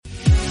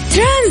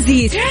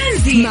ترانزيت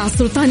مع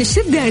سلطان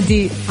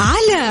الشدادي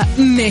على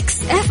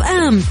ميكس اف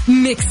ام.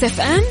 ميكس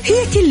اف ام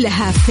هي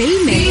كلها في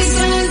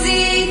الميكس.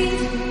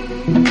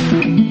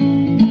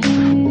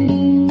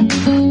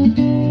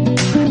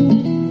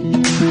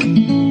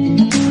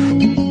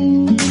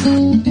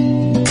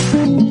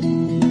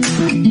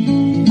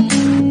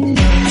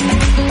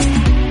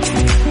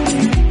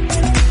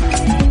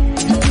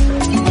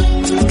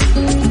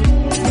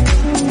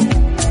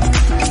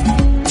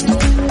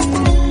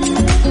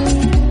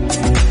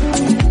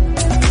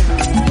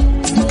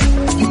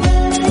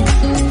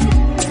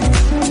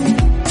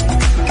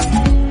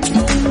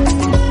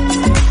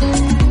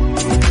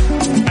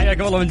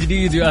 من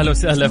جديد واهلا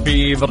وسهلا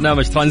في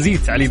برنامج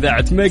ترانزيت على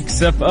اذاعه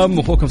ميكس اف ام.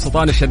 اخوكم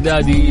سلطان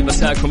الشدادي،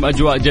 مساكم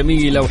اجواء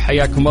جميله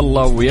وحياكم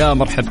الله ويا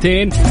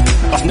مرحبتين.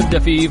 راح نبدا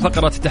في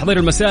فقره التحضير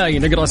المسائي،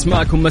 نقرا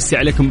اسماءكم، مسي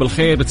عليكم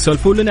بالخير،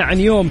 تسولفون لنا عن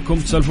يومكم،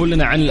 تسولفون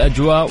لنا عن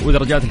الاجواء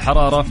ودرجات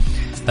الحراره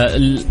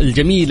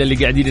الجميلة اللي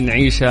قاعدين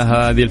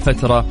نعيشها هذه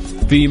الفترة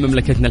في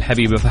مملكتنا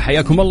الحبيبة.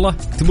 فحياكم الله،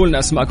 اكتبوا لنا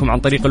اسماءكم عن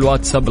طريق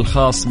الواتساب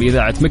الخاص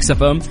بإذاعة ميكس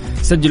اف ام.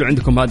 سجلوا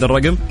عندكم هذا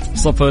الرقم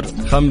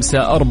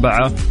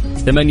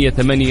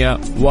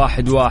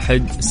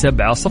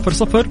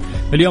 0548811700.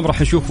 اليوم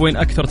راح نشوف وين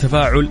أكثر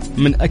تفاعل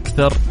من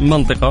أكثر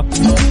منطقة.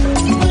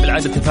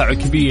 بالعادة تفاعل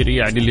كبير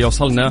يعني اللي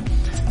يوصلنا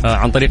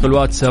عن طريق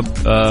الواتساب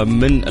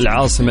من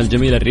العاصمة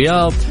الجميلة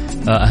الرياض،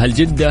 أهل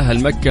جدة،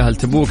 أهل مكة، أهل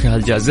تبوك،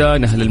 أهل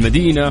جازان، أهل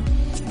المدينة،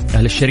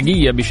 أهل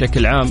الشرقية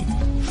بشكل عام.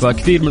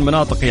 فكثير من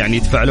المناطق يعني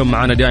يتفاعلون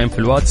معنا دائم في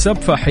الواتساب،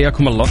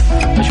 فحياكم الله.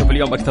 أشوف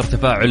اليوم أكثر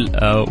تفاعل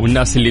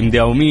والناس اللي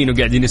مداومين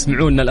وقاعدين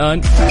يسمعونا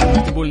الآن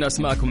اكتبوا لنا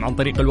أسماءكم عن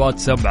طريق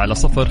الواتساب على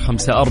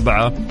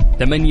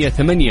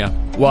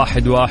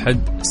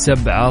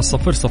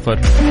 0548811700.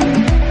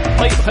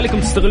 طيب خليكم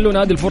تستغلون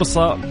هذه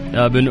الفرصة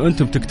بأن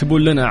أنتم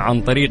تكتبون لنا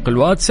عن طريق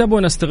الواتساب،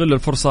 ونستغل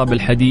الفرصة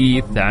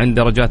بالحديث عن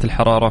درجات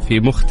الحرارة في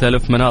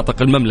مختلف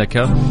مناطق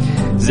المملكة.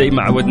 زي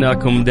ما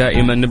عودناكم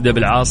دائما نبدأ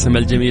بالعاصمة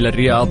الجميلة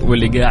الرياض،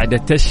 واللي قاعدة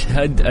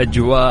تشهد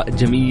أجواء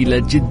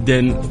جميلة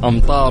جدا،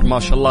 أمطار ما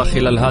شاء الله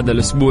خلال هذا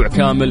الأسبوع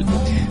كامل.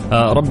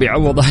 ربي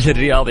يعوض أهل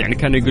الرياض، يعني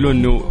كانوا يقولون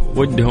أنه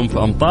ودهم في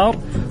أمطار،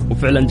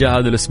 وفعلا جاء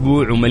هذا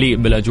الأسبوع ومليء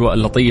بالأجواء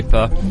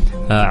اللطيفة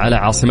على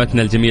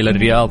عاصمتنا الجميلة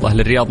الرياض. أهل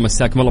الرياض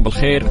مساكم الله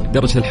بالخير.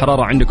 درجة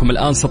الحرارة عندكم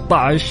الآن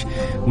 16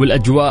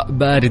 والأجواء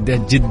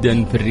باردة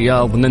جدا في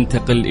الرياض.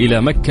 ننتقل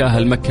إلى مكة.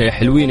 أهل مكة يا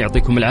حلوين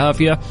يعطيكم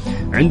العافية،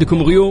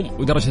 عندكم غيوم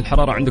ودرجة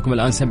الحرارة عندكم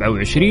الآن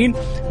 27.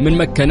 من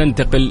مكة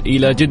ننتقل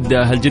إلى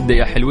جدة. أهل جدة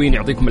يا حلوين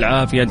يعطيكم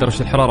العافية،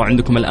 درجة الحرارة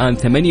عندكم الآن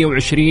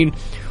 28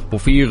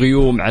 وفي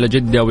غيوم على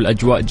جدة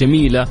والأجواء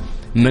جميلة.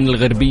 من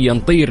الغربية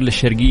نطير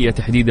للشرقية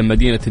تحديدا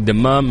مدينة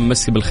الدمام،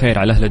 مسي بالخير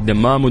على أهل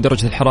الدمام،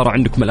 ودرجة الحرارة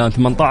عندكم الآن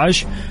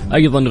 18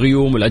 أيضا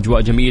غيوم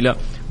والأجواء جميلة.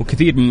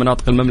 وكثير من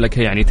مناطق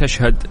المملكة يعني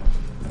تشهد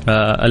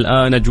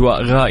الآن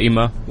أجواء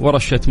غائمة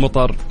ورشة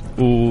مطر،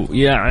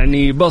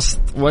 ويعني بسط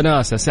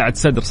وناسة سعد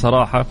صدر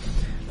صراحة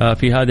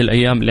في هذه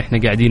الأيام اللي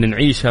احنا قاعدين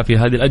نعيشها في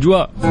هذه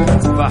الأجواء.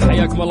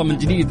 فحياكم الله من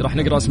جديد. راح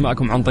نقرأ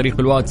اسماءكم عن طريق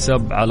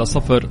الواتساب على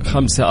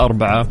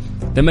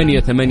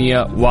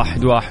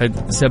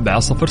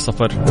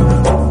 0548811700.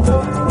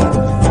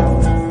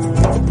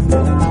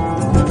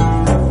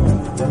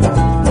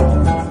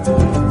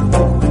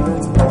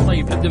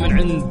 من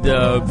عند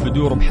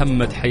بدور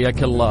محمد،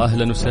 حياك الله،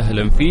 أهلا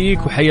وسهلا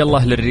فيك، وحيا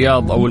الله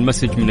للرياض أو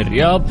المسج من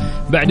الرياض.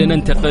 بعد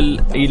ننتقل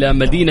إلى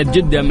مدينة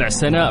جدة مع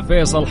سناء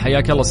فيصل،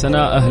 حياك الله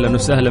سناء، أهلا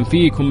وسهلا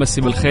فيك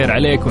ومسي بالخير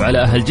عليك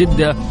وعلى أهل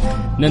جدة.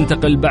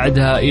 ننتقل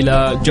بعدها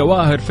إلى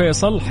جواهر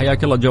فيصل،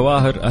 حياك الله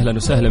جواهر، أهلا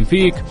وسهلا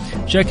فيك.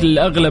 شكل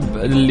الأغلب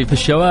اللي في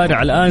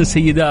الشوارع الآن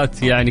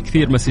سيدات، يعني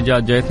كثير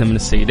مسجات جايتنا من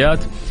السيدات.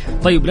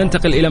 طيب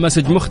ننتقل إلى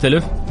مسج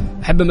مختلف.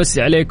 أحب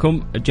أمسي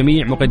عليكم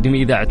جميع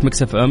مقدمي إذاعة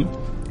ميكس اف ام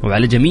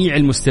وعلى جميع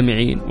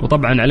المستمعين،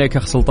 وطبعا عليك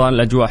أخ سلطان.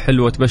 الأجواء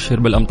حلوة تبشر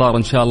بالأمطار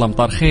إن شاء الله،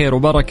 أمطار خير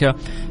وبركة.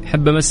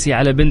 حب أمسي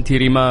على بنتي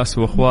ريماس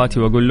وأخواتي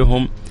وأقول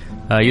لهم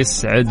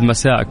يسعد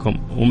مساءكم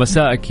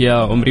ومساءك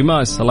يا أم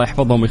ريماس، الله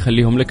يحفظهم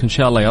ويخليهم لك إن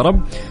شاء الله يا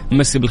رب.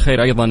 مسي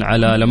بالخير أيضا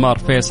على لمار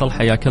فيصل،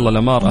 حياك الله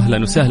لمار،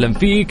 أهلا وسهلا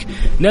فيك.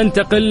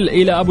 ننتقل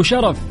إلى أبو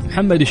شرف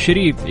محمد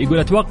الشريف، يقول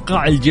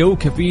أتوقع الجو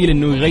كفيل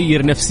أنه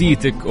يغير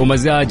نفسيتك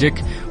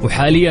ومزاجك،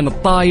 وحاليا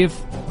الطايف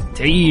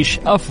تعيش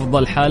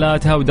أفضل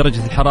حالاتها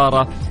ودرجة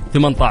الحرارة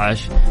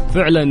 18.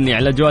 فعلا يعني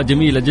الأجواء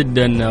جميلة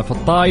جدا في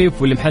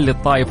الطايف، واللي محل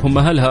الطايف هم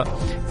أهلها،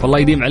 فالله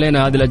يديم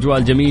علينا هذه الأجواء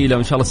الجميلة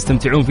وإن شاء الله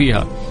تستمتعون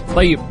فيها.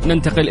 طيب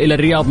ننتقل إلى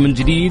الرياض من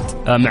جديد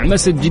مع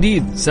مسج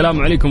جديد.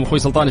 السلام عليكم أخوي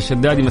سلطان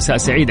الشدادي، مساء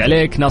سعيد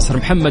عليك. ناصر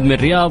محمد من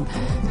الرياض،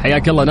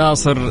 حياك الله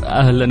ناصر،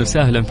 أهلا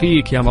وسهلا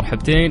فيك يا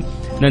مرحبتين.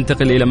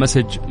 ننتقل إلى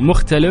مسج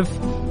مختلف،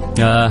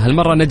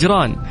 هالمرة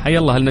نجران، حيا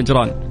الله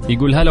النجران،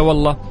 يقول هلا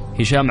والله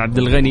هشام عبد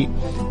الغني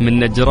من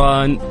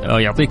نجران،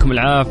 يعطيكم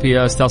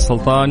العافية أستاذ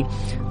سلطان.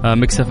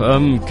 ميكس اف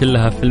ام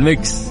كلها في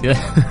الميكس.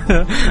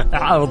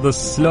 عارض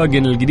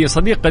السلوغن الجديد.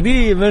 صديق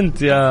قديم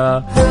انت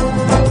يا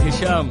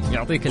هشام،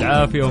 يعطيك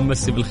العافية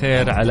ومسي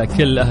بالخير على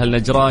كل أهل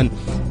نجران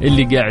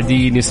اللي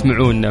قاعدين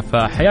يسمعونا.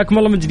 فحياكم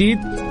الله من جديد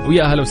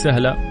ويا أهلا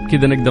وسهلا.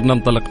 كذا نقدر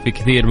ننطلق في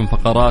كثير من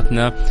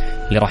فقراتنا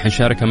اللي راح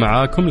نشاركها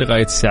معاكم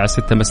لغاية الساعة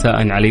 6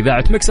 مساء على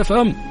إذاعة ميكس اف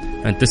ام.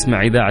 أنت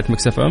تسمع إذاعة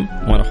ميكس اف ام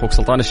وأنا أخوك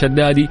سلطان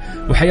الشدادي،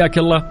 وحياك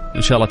الله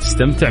إن شاء الله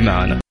تستمتع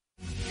معنا.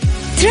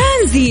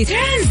 ترانزيت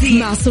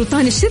مع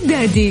سلطان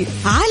الشدادي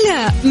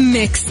على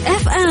ميكس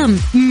اف ام.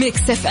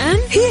 ميكس اف ام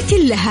هي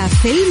كلها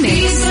في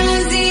الميكس.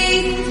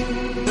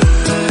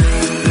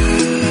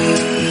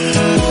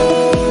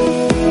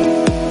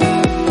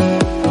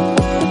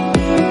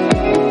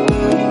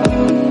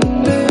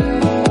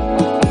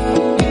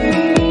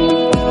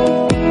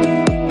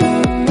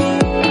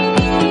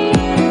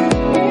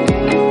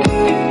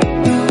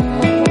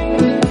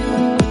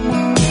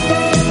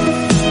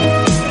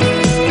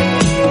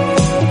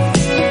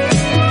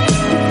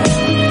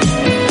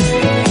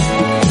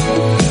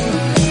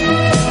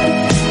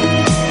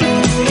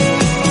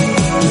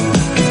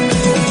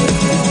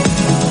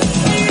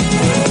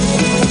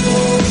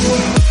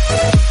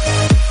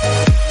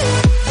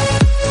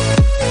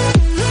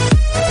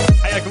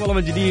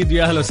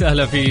 يا أهلا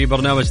وسهلا في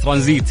برنامج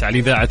ترانزيت على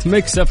إذاعة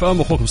ميكس اف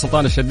ام. أخوكم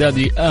سلطان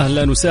الشدادي،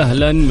 أهلا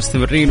وسهلا،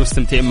 مستمرين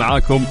ومستمتعين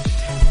معاكم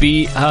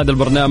في هذا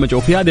البرنامج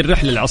وفي هذه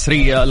الرحلة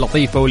العصرية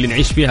اللطيفة واللي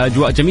نعيش فيها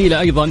أجواء جميلة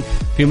أيضا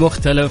في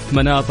مختلف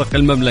مناطق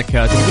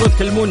المملكة. تقدرون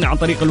تكلمونا عن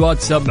طريق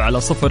الواتساب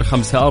على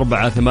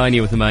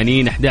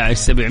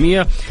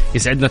 0548811700.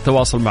 يسعدنا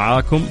التواصل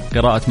معاكم،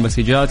 قراءة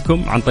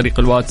مسجاتكم عن طريق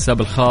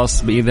الواتساب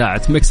الخاص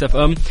بإذاعة ميكس اف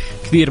ام.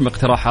 كثير من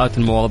اقتراحات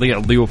المواضيع،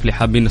 الضيوف اللي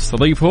حابين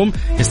نستضيفهم،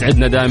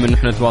 يسعدنا دائما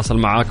نحن نتواصل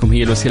معاكم.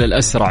 هي الوسيلة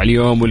الأسرع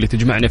اليوم واللي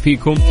تجمعنا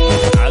فيكم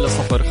على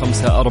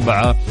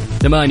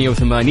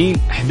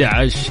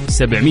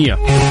 0548811700.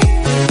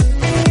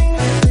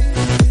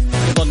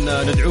 أيضا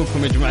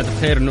ندعوكم يا جماعة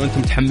الخير أنه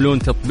أنتم تحملون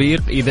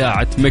تطبيق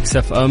إذاعة ميكس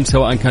اف ام،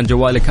 سواء كان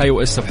جوالك اي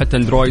او اس أو حتى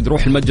اندرويد.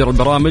 روح المتجر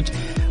البرامج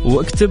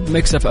واكتب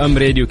ميكس اف ام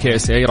راديو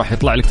KSA، راح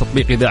يطلع لك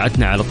تطبيق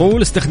إذاعتنا على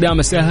طول.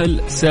 استخدامه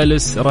سهل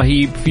سلس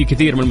رهيب، في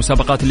كثير من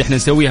المسابقات اللي احنا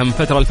نسويها من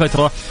فترة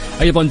لفترة.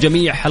 أيضا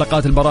جميع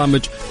حلقات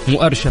البرامج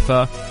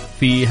مؤرشفة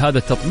في هذا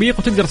التطبيق،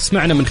 وتقدر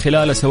تسمعنا من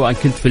خلاله سواء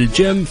كنت في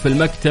الجيم، في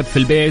المكتب، في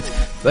البيت،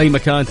 في أي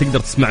مكان تقدر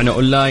تسمعنا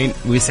أونلاين،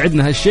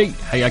 ويسعدنا هالشيء.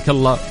 حياك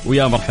الله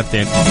ويا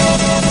مرحبتين.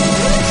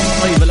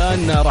 طيب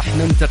الآن راح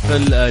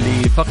ننتقل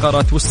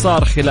لفقرة وش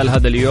صار خلال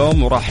هذا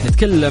اليوم، وراح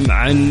نتكلم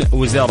عن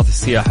وزارة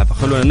السياحة.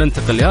 فخلونا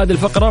ننتقل لهذه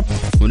الفقرة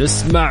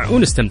ونسمع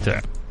ونستمتع.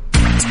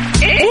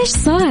 إيش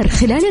صار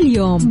خلال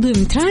اليوم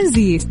ضمن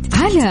ترانزيت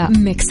على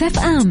ميكس اف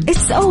ام.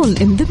 It's all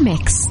in the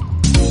mix.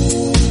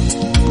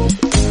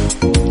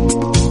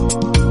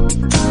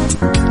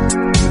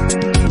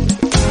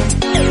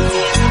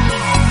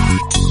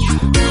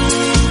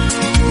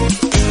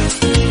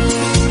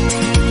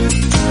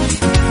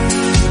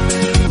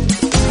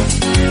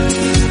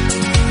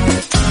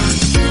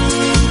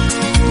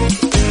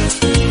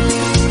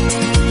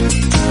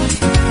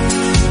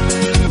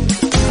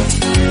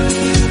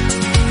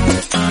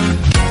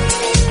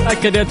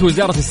 أكدت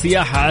وزارة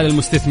السياحة على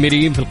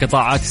المستثمرين في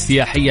القطاعات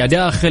السياحية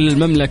داخل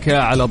المملكة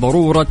على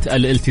ضرورة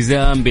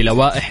الالتزام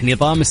بلوائح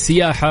نظام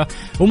السياحة،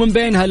 ومن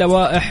بينها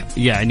لوائح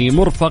يعني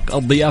مرفق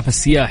الضيافة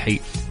السياحي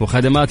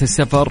وخدمات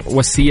السفر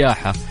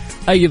والسياحة،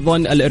 أيضا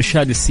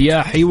الإرشاد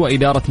السياحي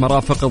وإدارة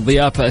مرافق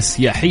الضيافة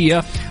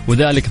السياحية،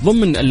 وذلك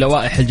ضمن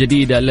اللوائح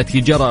الجديدة التي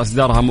جرى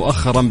إصدارها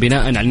مؤخرا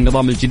بناء على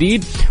النظام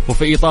الجديد،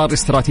 وفي إطار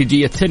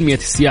استراتيجية تنمية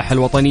السياحة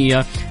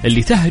الوطنية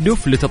اللي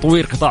تهدف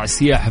لتطوير قطاع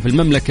السياحة في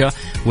المملكة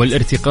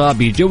والارتقاء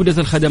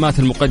بجودة الخدمات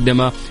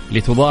المقدمة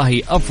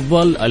لتضاهي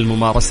أفضل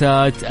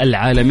الممارسات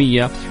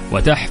العالمية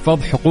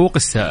وتحفظ حقوق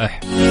السائح.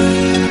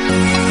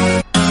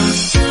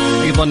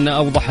 أيضا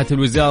أوضحت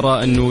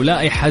الوزارة أنه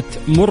لائحة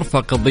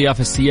مرفق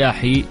الضيافة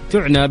السياحي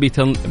تعنى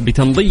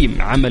بتنظيم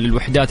عمل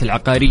الوحدات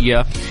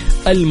العقارية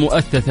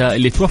المؤثثة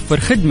اللي توفر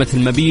خدمة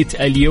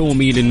المبيت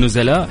اليومي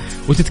للنزلاء،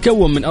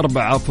 وتتكون من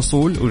 4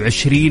 فصول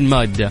و20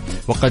 مادة.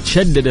 وقد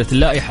شددت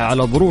اللائحة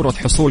على ضرورة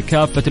حصول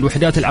كافة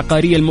الوحدات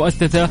العقارية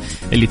المؤثثة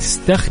اللي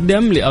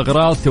تستخدم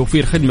لأغراض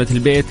توفير خدمة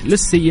البيت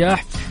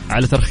للسياح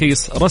على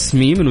ترخيص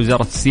رسمي من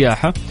وزارة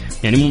السياحة.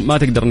 يعني ما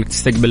تقدر انك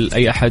تستقبل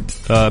اي احد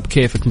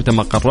بكيفك متى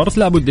ما قررت،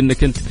 لابد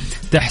انك انت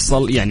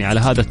تحصل يعني على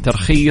هذا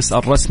الترخيص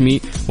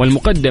الرسمي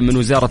والمقدم من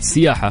وزارة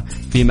السياحة،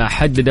 فيما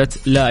حددت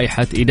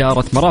لائحة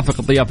إدارة مرافق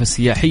الضيافة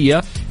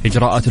السياحية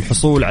إجراءات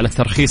الحصول على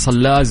الترخيص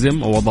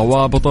اللازم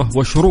وضوابطه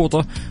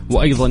وشروطه،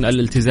 وأيضا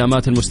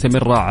الالتزامات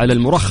المستمرة على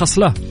المرخص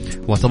له.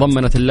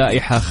 وتضمنت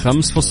اللائحة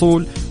 5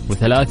 فصول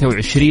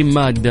و23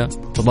 مادة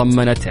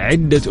تضمنت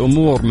عدة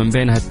أمور، من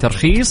بينها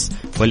الترخيص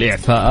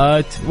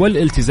والإعفاءات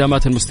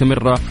والالتزامات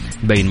المستمرة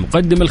بين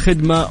مقدم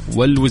الخدمة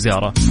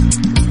والوزارة.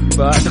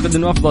 فأعتقد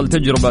أنه أفضل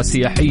تجربة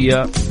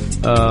سياحية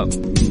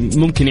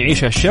ممكن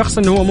يعيشها الشخص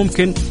أنه هو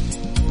ممكن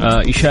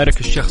يشارك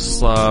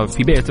الشخص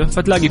في بيته،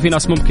 فتلاقي في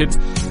ناس ممكن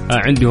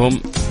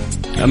عندهم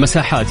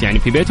مساحات يعني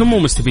في بيتهم مو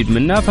مستفيد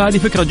منها، فهذه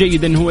فكرة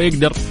جيدة أنه هو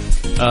يقدر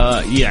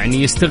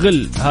يعني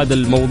يستغل هذا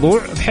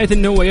الموضوع بحيث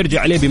أنه هو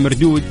يرجع عليه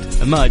بمردود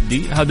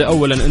مادي. هذا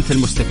أولا أنت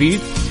المستفيد،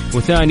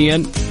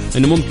 وثانيا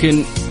أنه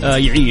ممكن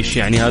يعيش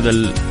يعني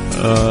هذا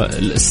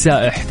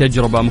السائح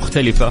تجربة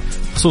مختلفة،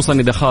 خصوصا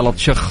إذا خالط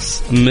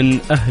شخص من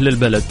أهل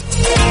البلد.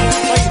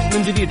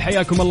 من جديد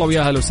حياكم الله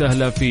ويا أهلا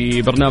وسهلا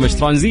في برنامج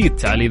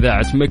ترانزيت على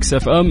إذاعة ميكس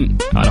اف ام.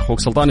 أنا أخوك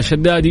سلطان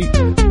الشدادي،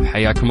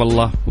 حياكم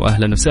الله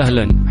وأهلا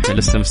وسهلا. احنا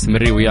لسه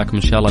مستمرين وياكم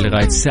إن شاء الله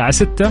لغاية الساعة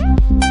 6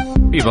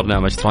 في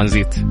برنامج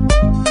ترانزيت.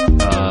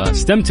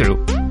 استمتعوا،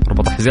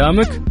 ربط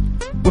حزامك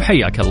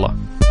وحياك الله.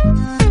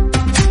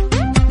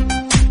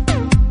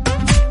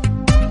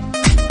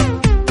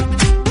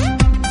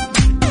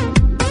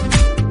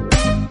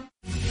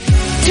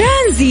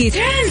 ترانزيت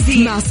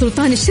مع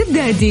سلطان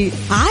الشدادي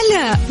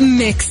على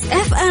ميكس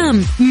اف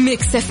ام.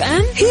 ميكس اف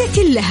ام هي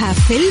كلها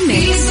في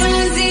الميكس.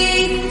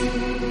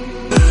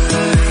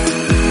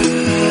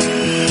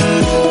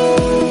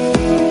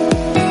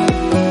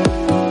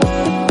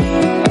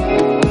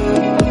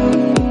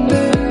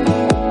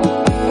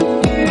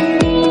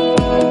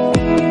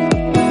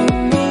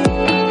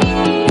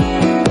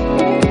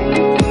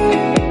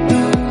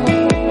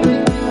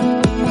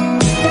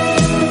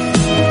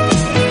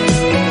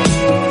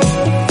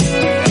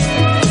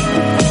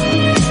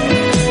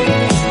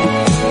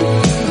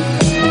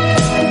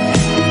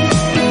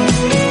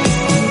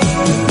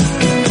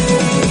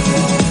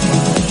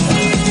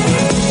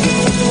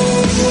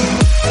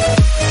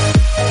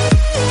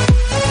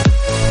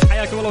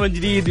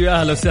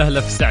 يا أهلا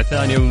وسهلا في الساعة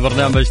الثانية من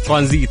برنامج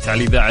ترانزيت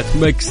على إذاعة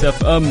ميكس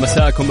اف ام.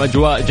 مساكم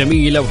أجواء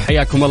جميلة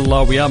وحياكم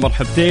الله ويا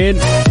مرحبتين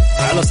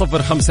على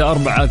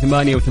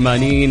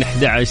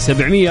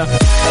 0548811700.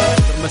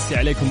 نمسي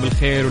عليكم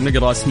بالخير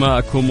ونقرأ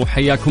أسماءكم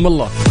وحياكم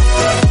الله.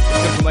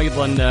 أذكركم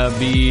أيضا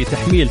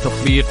بتحميل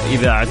تطبيق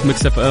إذاعة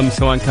ميكس اف ام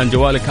سواء كان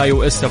جوالك اي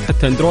او اس أو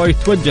حتى اندرويد.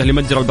 توجه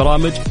لمتجر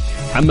البرامج،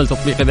 حمل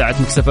تطبيق إذاعة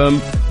ميكس اف ام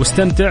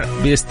واستمتع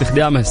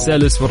باستخدامه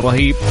السلس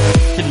والرهيب.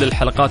 كل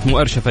الحلقات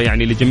مؤرشفة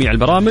يعني لجميع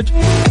البرامج،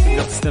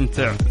 تقدر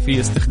تستمتع في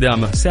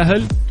استخدامه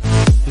سهل.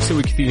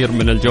 نسوي كثير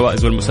من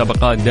الجوائز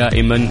والمسابقات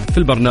دائما في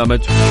البرنامج.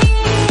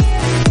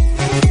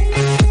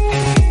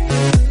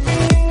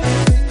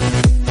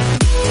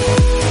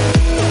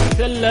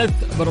 مثلث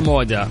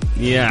برمودا،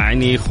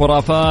 يعني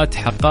خرافات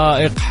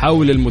حقائق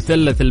حول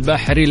المثلث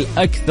البحري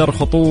الأكثر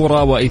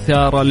خطورة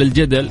وإثارة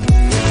للجدل،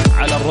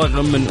 على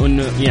الرغم من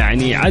أنه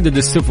يعني عدد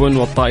السفن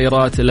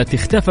والطائرات التي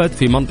اختفت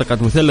في منطقة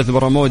مثلث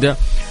برمودا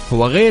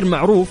هو غير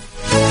معروف.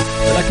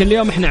 لكن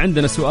اليوم احنا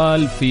عندنا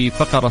سؤال في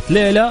فقرة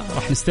ليلة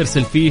راح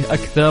نسترسل فيه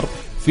أكثر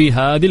في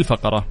هذه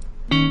الفقرة.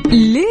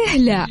 ليه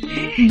لا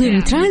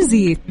ضمن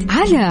ترانزيت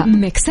على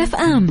ميكس اف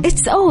ام.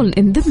 It's all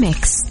in the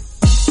mix.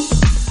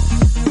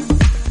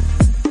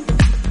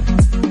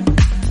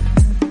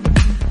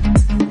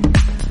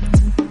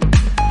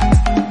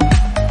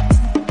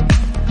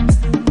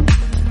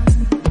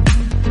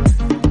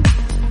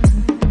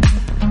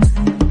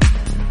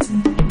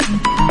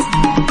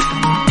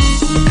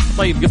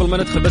 طيب قبل ما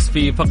ندخل بس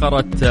في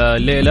فقرة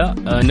ليلة،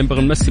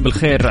 نبغى نمسي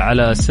بالخير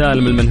على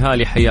سالم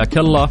المنهالي، حياك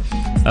الله.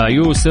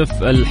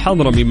 يوسف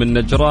الحضرمي من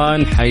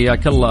نجران،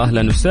 حياك الله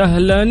أهلا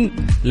وسهلا.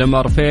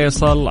 لمار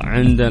فيصل،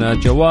 عندنا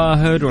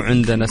جواهر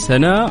وعندنا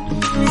سناء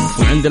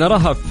وعندنا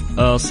رهف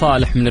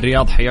صالح من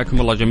الرياض،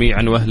 حياكم الله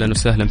جميعا وأهلا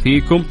وسهلا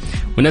فيكم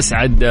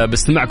ونسعد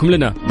باستماعكم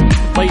لنا.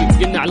 طيب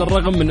قلنا على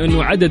الرغم من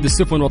أنه عدد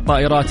السفن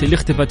والطائرات اللي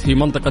اختفت في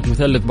منطقة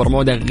مثلث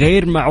برمودا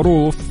غير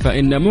معروف،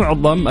 فإن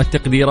معظم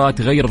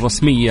التقديرات غير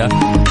الرسمية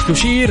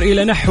تشير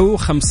إلى نحو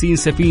 50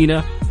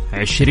 سفينة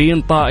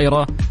 20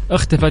 طائرة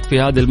اختفت في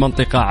هذه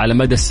المنطقة على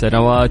مدى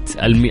السنوات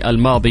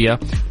الماضية،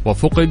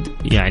 وفقد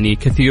يعني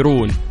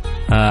كثيرون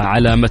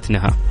على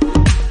متنها.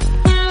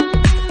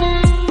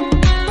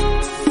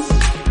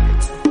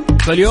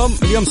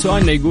 فاليوم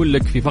سؤالنا يقول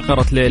لك في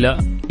فقرة ليلة: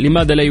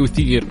 لماذا لا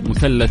يثير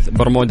مثلث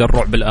برمودا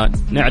الرعب الآن؟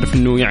 نعرف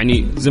أنه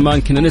يعني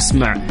زمان كنا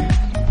نسمع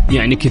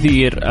يعني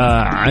كثير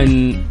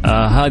عن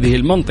هذه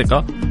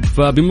المنطقة،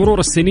 فبمرور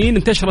السنين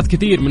انتشرت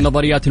كثير من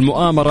نظريات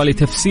المؤامرة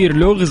لتفسير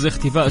لغز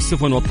اختفاء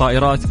السفن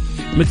والطائرات،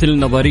 مثل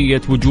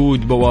نظرية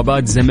وجود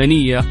بوابات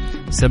زمنية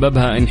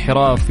سببها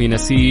انحراف في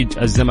نسيج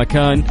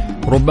الزمكان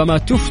ربما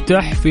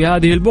تفتح في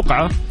هذه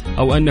البقعة،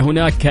 أو أن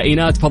هناك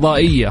كائنات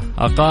فضائية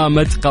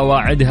أقامت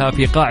قواعدها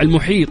في قاع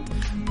المحيط.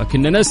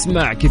 فكنا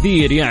نسمع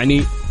كثير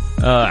يعني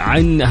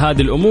عن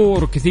هذه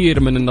الأمور، كثير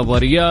من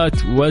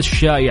النظريات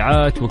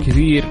والشائعات،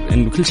 وكثير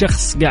أنه كل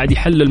شخص قاعد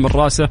يحلل من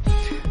راسه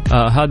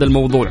هذا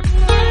الموضوع.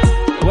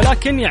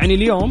 ولكن يعني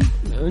اليوم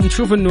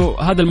نشوف أنه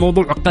هذا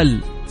الموضوع قل،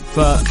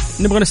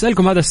 فنبغى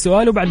نسألكم هذا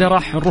السؤال وبعدها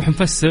راح نروح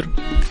نفسر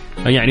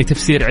يعني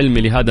تفسير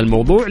علمي لهذا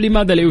الموضوع.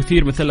 لماذا لا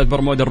يثير مثلث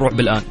برمودا الرعب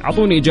الآن؟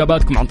 أعطوني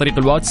إجاباتكم عن طريق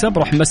الواتساب،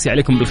 راح نمسي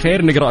عليكم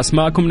بالخير، نقرأ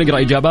أسماءكم، نقرأ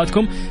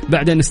إجاباتكم،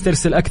 بعدين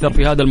نسترسل أكثر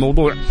في هذا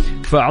الموضوع.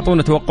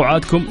 فأعطونا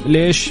توقعاتكم،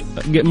 ليش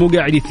مو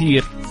قاعد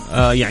يثير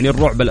يعني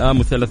الرعب الآن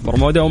مثلث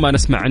برمودا، وما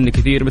نسمع عنه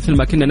كثير مثل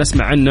ما كنا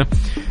نسمع عنه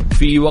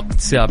في وقت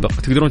سابق.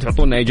 تقدرون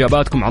تعطونا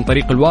إجاباتكم عن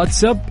طريق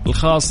الواتساب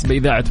الخاص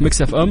بإذاعة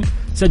ميكس اف ام.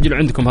 سجلوا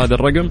عندكم هذا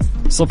الرقم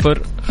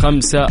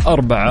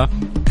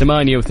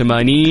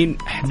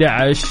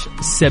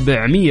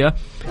 0548811700.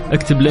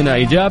 اكتب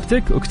لنا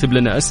إجابتك واكتب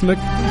لنا اسمك،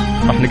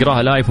 راح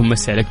نقراها لايف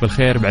ونمسي عليك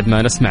بالخير بعد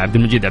ما نسمع عبد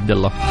المجيد عبد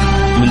الله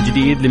من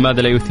جديد.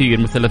 لماذا لا يثير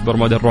مثلث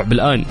برمودا الرعب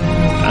الآن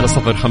على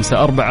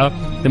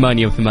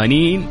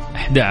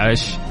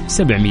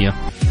 0548811700.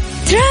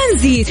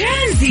 ترانزيت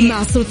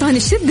مع سلطان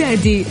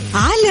الشدادي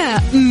على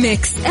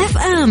ميكس اف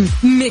ام.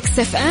 ميكس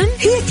اف ام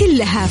هي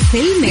كلها في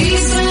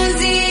الميكس.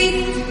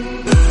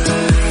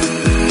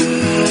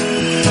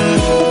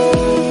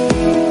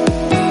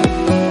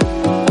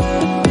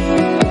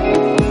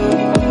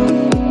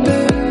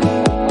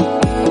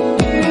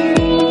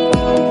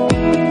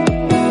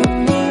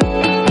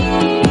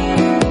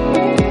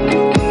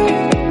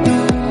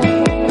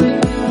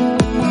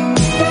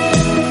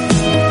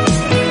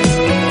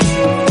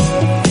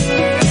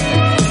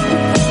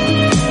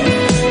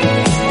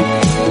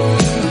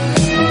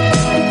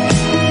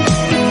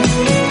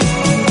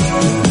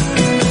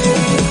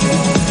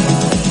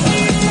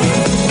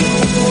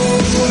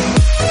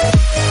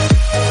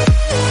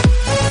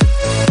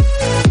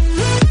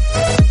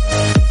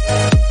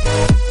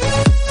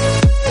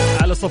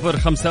 صفر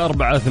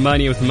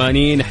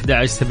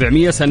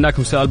 548811700.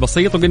 سألناكم سؤال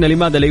بسيط وقلنا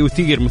لماذا لا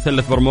يثير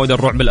مثلث برمودا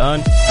الرعب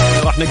الآن.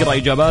 راح نقرأ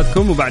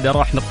إجاباتكم وبعدها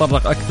راح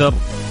نتطرق أكثر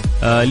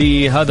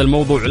لهذا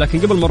الموضوع. لكن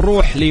قبل ما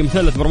نروح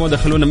لمثلث برمودا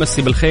خلونا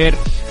نمسي بالخير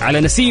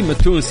على نسيم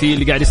التونسي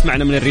اللي قاعد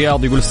يسمعنا من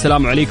الرياض. يقول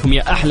السلام عليكم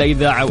يا أحلى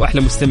إذاعة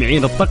وأحلى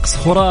مستمعين، الطقس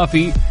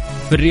خرافي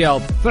في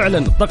الرياض. فعلا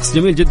الطقس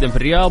جميل جدا في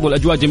الرياض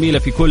والأجواء جميلة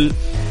في كل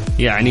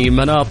يعني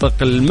مناطق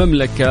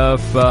المملكة،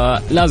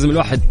 فلازم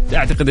الواحد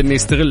أعتقد أنه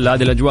يستغل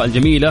هذه الأجواء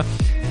الجميلة.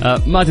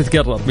 ما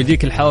تتكرر،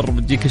 بيجيك الحر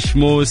بيجيك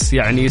الشموس،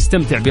 يعني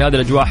استمتع بهذه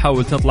الأجواء.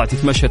 حاول تطلع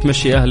تتمشى،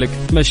 تمشي أهلك،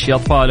 تمشي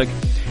أطفالك،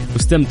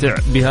 واستمتع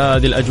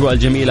بهذه الأجواء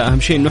الجميلة. أهم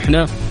شيء إنه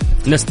إحنا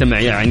نستمع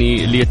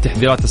يعني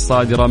للتحذيرات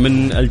الصادرة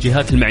من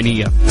الجهات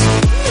المعنية.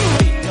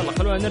 يلا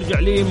خلونا نرجع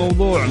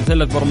لموضوع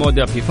مثلث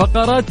برمودا في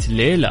فقرة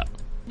ليلى.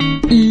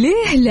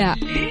 ليه لا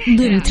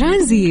ضمن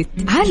ترانزيت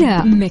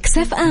على ميكس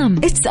اف ام.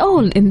 It's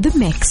all in the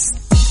mix.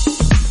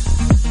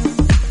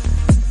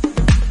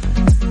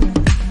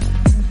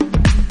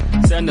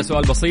 سألنا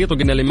سؤال بسيط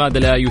وقلنا لماذا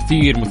لا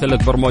يثير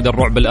مثلث برمودا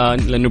الرعب الآن.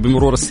 لأنه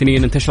بمرور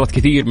السنين انتشرت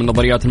كثير من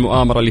نظريات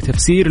المؤامرة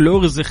لتفسير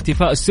لغز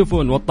اختفاء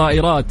السفن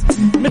والطائرات،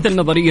 مثل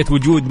نظرية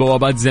وجود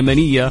بوابات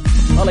زمنية.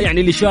 والله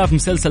يعني اللي شاف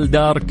مسلسل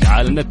دارك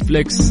على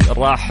نتفليكس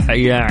راح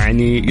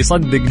يعني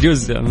يصدق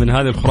جزء من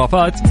هذه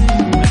الخرافات.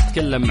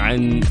 نتكلم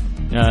عن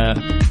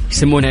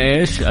يسمونها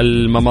إيش،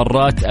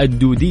 الممرات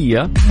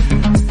الدودية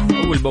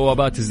أو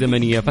البوابات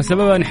الزمنية.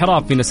 فسبب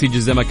انحراف في نسيج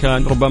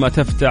الزمكان ربما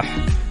تفتح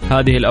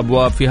هذه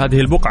الأبواب في هذه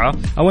البقعة،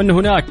 أو أن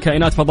هناك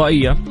كائنات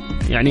فضائية.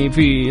 يعني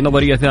في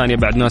نظرية ثانية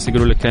بعد ناس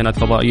يقولون لك كائنات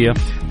فضائية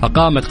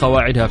فقامت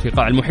قواعدها في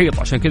قاع المحيط،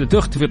 عشان كذا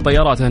تختفي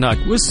الطيارات هناك.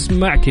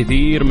 واسمع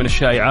كثير من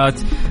الشائعات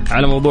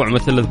على موضوع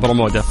مثلث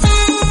برمودا.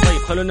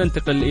 طيب خلونا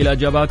ننتقل إلى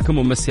إجاباتكم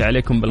ومسي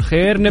عليكم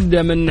بالخير.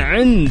 نبدأ من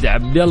عند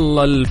عبد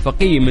الله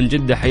الفقيه من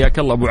جدة. حياك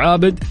الله أبو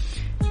عابد.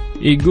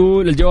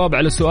 يقول الجواب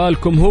على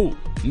سؤالكم هو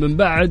من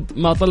بعد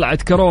ما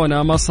طلعت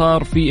كورونا ما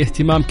صار في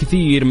اهتمام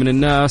كثير من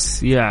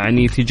الناس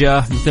يعني تجاه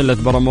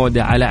مثلث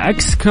برمودا، على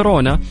عكس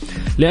كورونا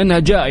لأنها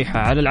جائحة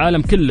على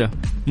العالم كله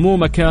مو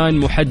مكان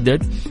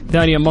محدد.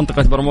 ثانيا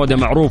منطقة برمودا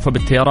معروفة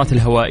بالتيارات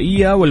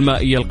الهوائية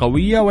والمائية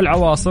القوية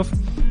والعواصف.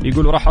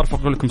 يقولوا راح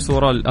أرفق لكم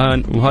صورة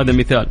الآن وهذا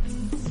مثال،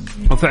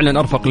 وفعلا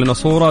أرفق لنا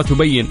صورة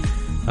تبين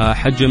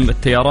حجم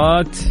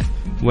التيارات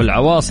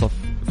والعواصف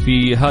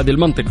في هذه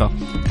المنطقة.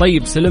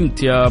 طيب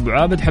سلمت يا أبو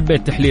عابد،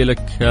 حبيت تحليلك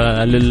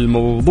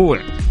للموضوع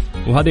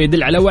وهذا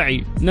يدل على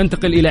وعي.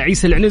 ننتقل إلى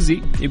عيسى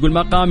العنزي. يقول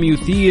ما قام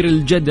يثير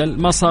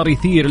الجدل، ما صار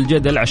يثير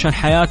الجدل عشان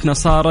حياتنا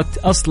صارت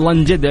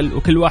أصلا جدل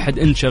وكل واحد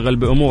انشغل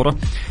بأموره.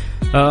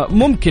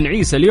 ممكن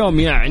عيسى اليوم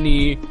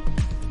يعني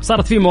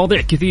صارت في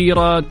مواضيع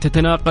كثيرة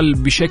تتناقل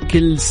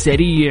بشكل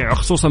سريع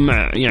خصوصا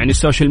مع يعني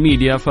السوشيال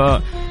ميديا،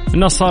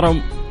 فالناس صاروا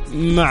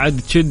ما عاد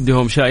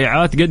تشدهم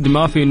شائعات قد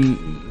ما في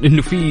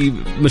إنه في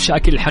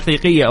مشاكل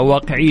حقيقية أو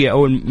واقعية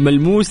أو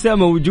ملموسة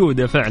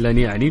موجودة فعلا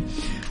يعني.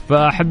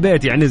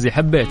 فحبيت يعني زي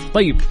حبيت.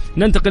 طيب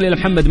ننتقل إلى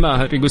محمد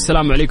ماهر. يقول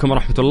السلام عليكم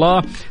ورحمة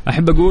الله.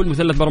 أحب أقول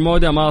مثلث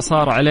برمودا ما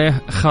صار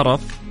عليه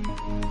خرف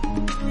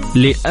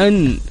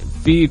لأن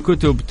في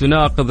كتب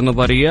تناقض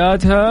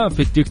نظرياتها في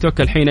التيك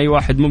توك. الحين أي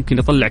واحد ممكن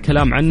يطلع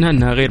كلام عنها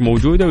أنها غير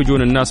موجودة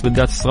ويجون الناس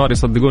بالذات الصغار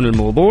يصدقون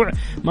الموضوع.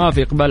 ما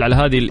في إقبال على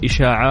هذه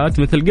الإشاعات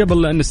مثل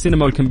قبل، لأن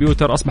السينما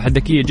والكمبيوتر أصبحت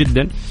ذكية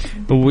جدا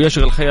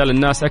ويشغل خيال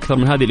الناس أكثر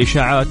من هذه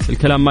الإشاعات.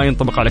 الكلام ما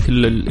ينطبق على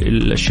كل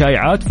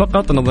الشائعات،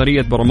 فقط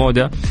نظرية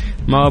برمودا.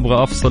 ما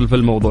أبغى أفصل في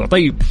الموضوع.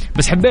 طيب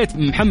بس حبيت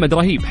محمد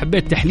رهيب،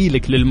 حبيت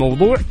تحليلك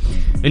للموضوع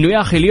إنه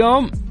يا أخي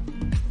اليوم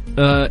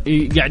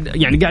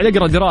قاعد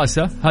أقرأ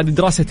دراسة. هذه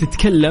دراسة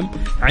تتكلم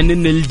عن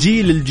أن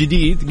الجيل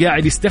الجديد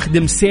قاعد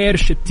يستخدم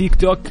سيرش التيك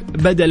توك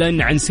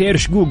بدلا عن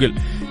سيرش جوجل.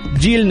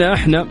 جيلنا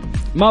احنا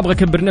ما أبغى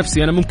أكبر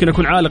نفسي، أنا ممكن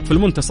أكون عالق في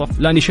المنتصف،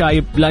 لاني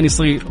شايب لاني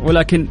صغير،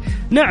 ولكن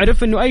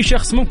نعرف أنه أي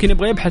شخص ممكن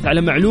يبغى يبحث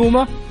على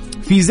معلومة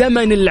في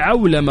زمن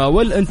العولمة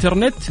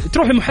والإنترنت.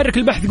 تروح لمحرك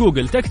البحث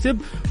جوجل،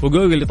 تكتب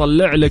وجوجل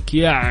يطلع لك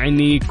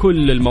يعني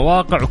كل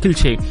المواقع وكل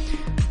شيء.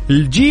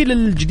 الجيل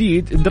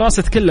الجديد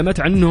الدراسة تكلمت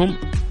عنهم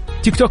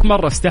تيك توك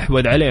مرة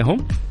استحوذ عليهم،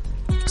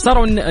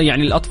 صاروا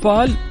يعني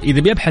الأطفال إذا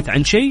بيبحث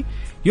عن شيء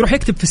يروح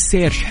يكتب في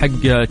السيرش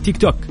حق تيك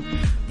توك،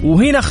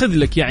 وهنا خذ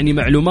لك يعني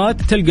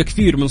معلومات. تلقى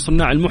كثير من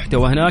صناع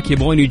المحتوى هناك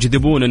يبغون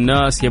يجذبون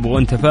الناس،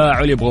 يبغون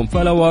تفاعل، يبغون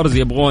فولورز،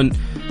 يبغون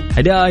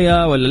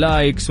هدايا ولا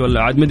لايكس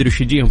ولا عاد مدري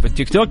وش يجيهم في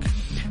التيك توك.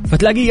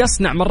 فتلاقيه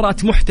يصنع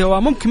مرات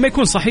محتوى ممكن ما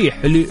يكون صحيح،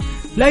 اللي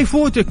لا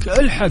يفوتك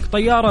الحق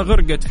طيارة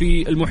غرقت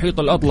في المحيط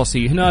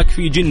الأطلسي، هناك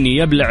في جني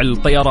يبلع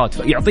الطيارات،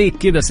 يعطيك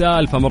كذا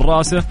سالفة من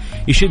راسه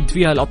يشد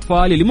فيها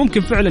الأطفال اللي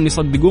ممكن فعلا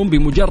يصدقون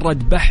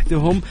بمجرد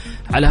بحثهم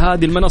على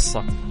هذه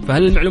المنصة.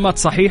 فهل المعلومات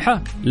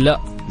صحيحة؟ لا،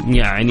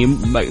 يعني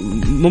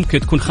ممكن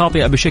تكون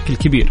خاطئة بشكل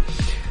كبير.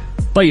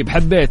 طيب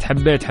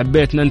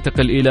حبيت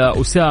ننتقل إلى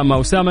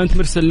أسامة أنت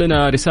مرسل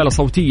لنا رسالة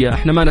صوتية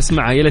احنا ما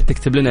نسمعها، يا ليت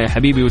تكتب لنا يا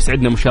حبيبي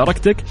ويسعدنا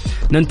مشاركتك.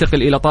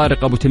 ننتقل إلى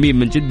طارق أبو تميم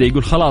من جدة،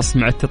 يقول خلاص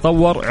مع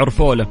التطور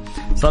عرفوله،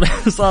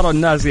 صار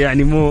الناس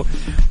يعني مو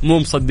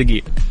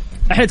مصدقين.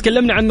 احنا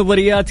تكلمنا عن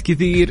نظريات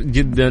كثير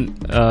جدا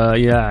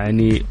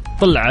يعني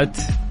طلعت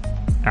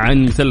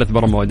عن مثلث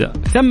برمودا.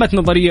 ثمة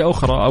نظرية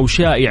أخرى أو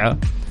شائعة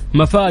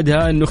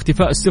مفادها أن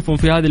اختفاء السفن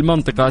في هذه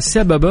المنطقة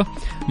سببه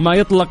ما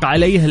يطلق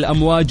عليه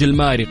الأمواج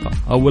المارقة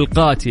أو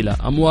القاتلة،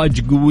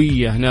 أمواج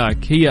قوية هناك،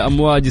 هي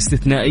أمواج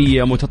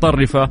استثنائية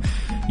متطرفة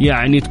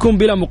يعني تكون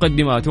بلا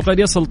مقدمات، وقد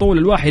يصل طول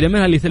الواحدة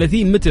منها ل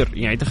 30 متر.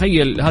 يعني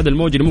تخيل هذا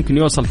الموج اللي ممكن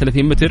يوصل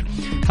 30 متر،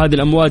 هذه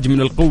الأمواج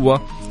من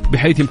القوة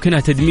بحيث يمكنها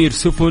تدمير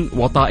سفن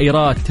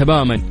وطائرات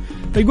تماما.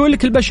 فيقول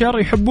لك البشر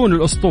يحبون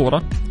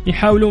الأسطورة،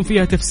 يحاولون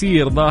فيها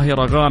تفسير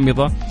ظاهرة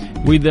غامضة،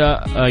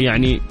 وإذا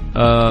يعني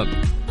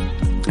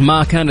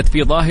ما كانت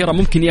في ظاهرة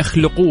ممكن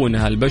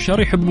يخلقونها. البشر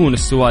يحبون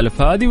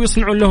السوالف هذه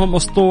ويصنعون لهم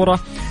أسطورة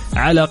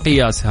على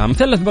قياسها.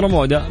 مثلث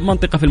برمودا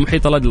منطقة في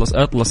المحيط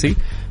الأطلسي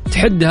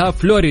تحدها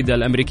فلوريدا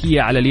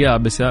الأمريكية على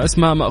اليابسة،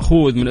 اسمها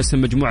مأخوذ من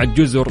اسم مجموعة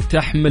جزر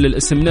تحمل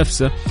الاسم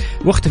نفسه،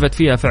 واختفت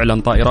فيها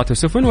فعلا طائرات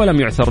وسفن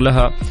ولم يعثر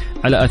لها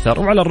على أثر.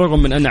 وعلى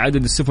الرغم من أن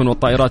عدد السفن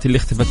والطائرات اللي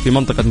اختفت في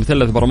منطقة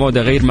مثلث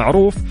برمودا غير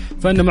معروف،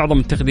 فإن معظم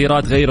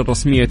التقديرات غير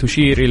الرسمية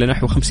تشير إلى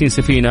نحو 50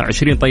 سفينة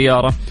 20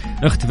 طيارة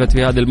اختفت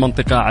في هذه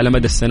المنطقة على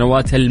مدى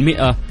السنوات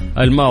 100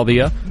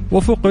 الماضية،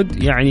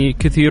 وفقد يعني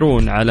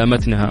كثيرون على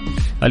متنها.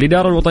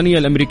 الإدارة الوطنية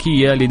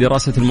الأمريكية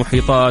لدراسة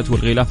المحيطات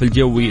والغلاف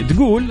الجوي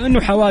تقول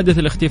أنه حوادث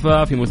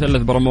الاختفاء في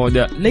مثلث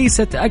برمودا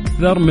ليست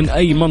أكثر من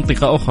أي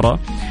منطقة أخرى،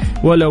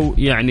 ولو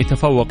يعني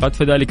تفوقت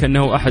فذلك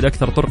أنه أحد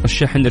أكثر طرق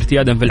الشحن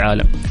ارتيادا في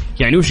العالم.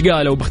 يعني وش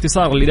قالوا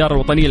باختصار الإدارة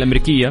الوطنية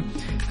الأمريكية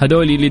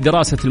هذولي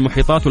لدراسة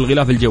المحيطات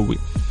والغلاف الجوي؟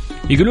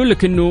 يقولون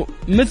لك أنه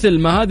مثل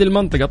ما هذه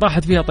المنطقة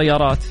طاحت فيها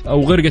طيارات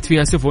أو غرقت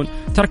فيها سفن،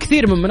 ترى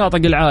كثير من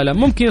مناطق العالم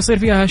ممكن يصير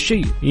فيها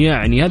هالشيء،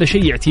 يعني هذا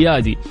شيء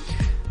اعتيادي.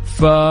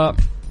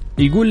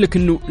 فيقول لك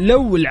أنه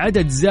لو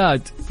العدد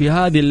زاد في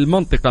هذه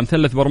المنطقة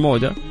مثلث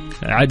برمودا،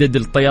 عدد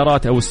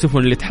الطيارات أو السفن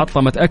اللي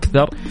تحطمت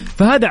أكثر،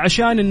 فهذا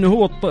عشان أنه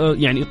هو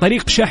يعني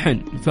طريق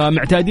شحن،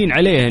 فمعتادين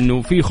عليه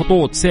أنه في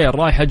خطوط سير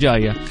رايحة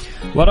جاية.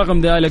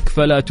 ورغم ذلك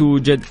فلا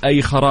توجد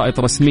أي خرائط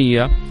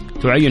رسمية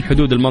تعين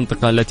حدود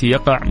المنطقة التي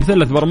يقع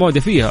مثلث برمودا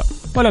فيها،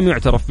 ولم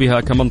يعترف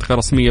بها كمنطقة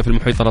رسمية في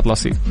المحيط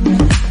الأطلسي.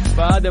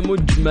 فهذا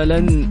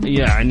مجملا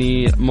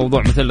يعني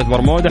موضوع مثلث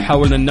برمودا،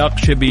 حاولنا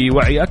نناقشه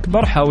بوعي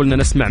أكبر، حاولنا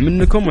نسمع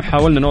منكم،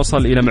 وحاولنا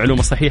نوصل إلى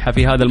معلومة صحيحة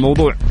في هذا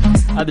الموضوع.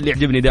 هذا اللي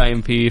يعجبني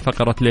دائم في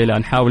فقرة ليلى،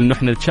 نحاول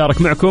نحن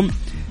نتشارك معكم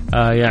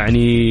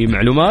يعني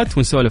معلومات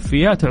ونسولف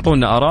فيها،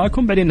 تعطونا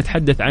آراءكم، بعدين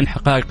نتحدث عن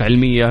حقائق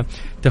علمية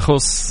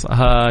تخص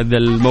هذا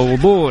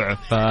الموضوع.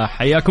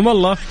 فحياكم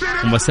الله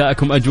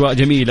ومساءكم أجواء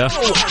جميلة.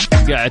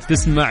 قاعد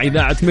تسمع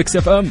إذاعة ميكس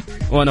اف ام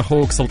وأنا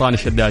أخوك سلطان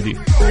الشدادي.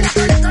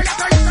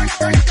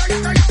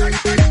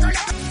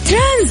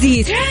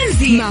 ترانزيت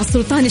مع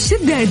سلطان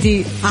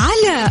الشدادي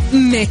على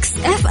ميكس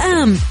اف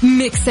ام.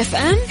 ميكس اف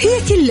ام هي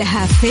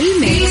كلها في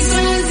الميكس.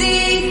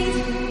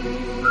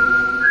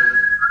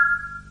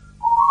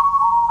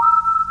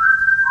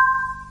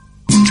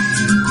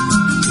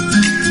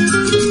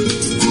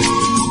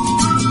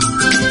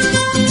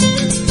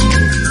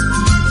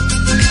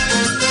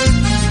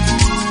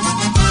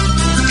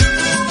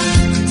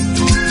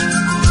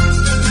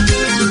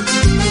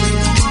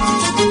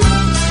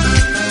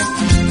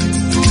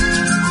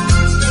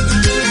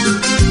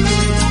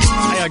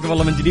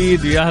 من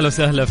جديد ويا أهلا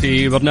وسهلا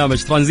في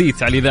برنامج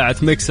ترانزيت على إذاعة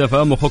ميكس اف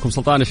ام، أخوكم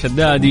سلطان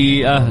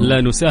الشدادي.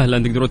 أهلا وسهلا،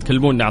 تقدروا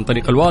تكلمونا عن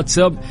طريق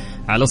الواتساب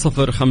على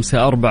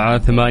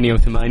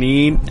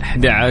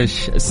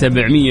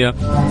 0548811700.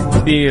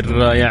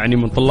 كثير يعني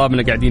من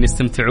طلابنا قاعدين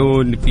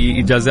يستمتعون في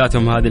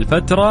إجازاتهم هذه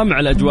الفترة مع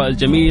الأجواء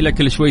الجميلة،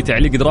 كل شوي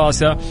تعليق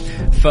دراسة،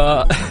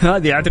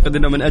 فهذه أعتقد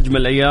أنه من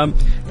أجمل الأيام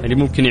اللي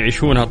ممكن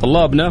يعيشونها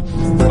طلابنا.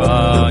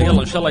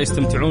 فيلا إن شاء الله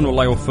يستمتعون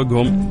والله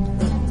يوفقهم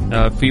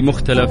في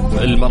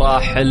مختلف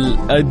المراحل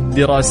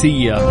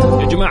الدراسية.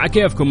 يا جماعة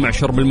كيفكم مع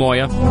شرب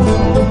الموية؟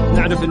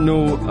 نعرف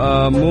أنه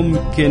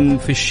ممكن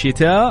في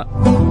الشتاء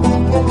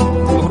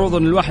المفروض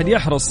أن الواحد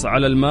يحرص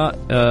على الماء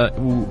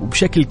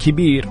وبشكل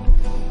كبير،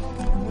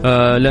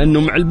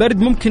 لأنه مع البرد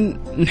ممكن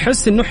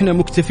نحس أنه إحنا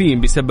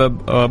مكتفين بسبب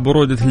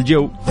برودة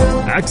الجو،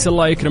 عكس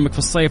الله يكرمك في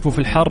الصيف وفي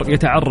الحر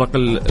يتعرق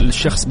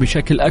الشخص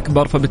بشكل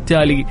أكبر،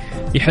 فبالتالي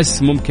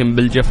يحس ممكن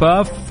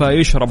بالجفاف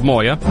فيشرب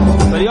موية.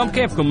 فاليوم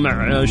كيفكم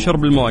مع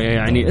شرب الموية؟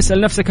 يعني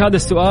اسأل نفسك هذا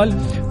السؤال،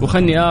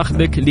 وخلني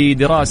أخذك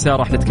لدراسة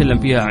راح نتكلم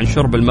فيها عن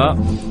شرب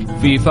الماء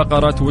في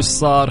فقرة وش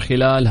صار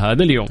خلال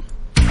هذا اليوم.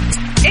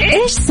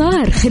 إيش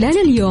صار خلال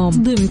اليوم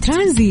ضمن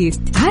ترانزيت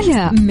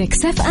على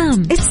ميكس اف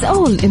ام. It's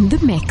all in the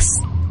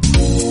mix.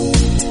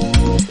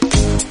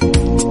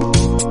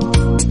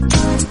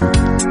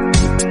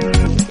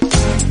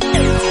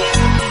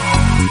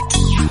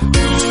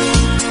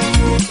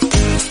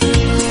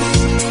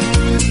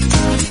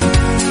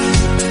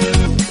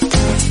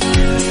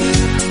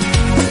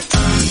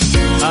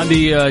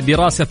 هذه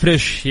دراسة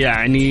فريش،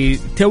 يعني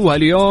توها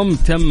اليوم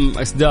تم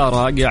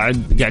إصدارها،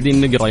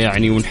 قاعدين نقرأ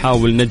يعني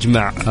ونحاول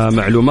نجمع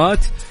معلومات.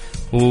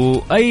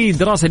 وأي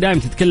دراسة دائما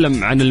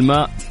تتكلم عن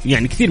الماء،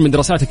 يعني كثير من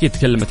دراسات أكيد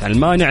تكلمت عن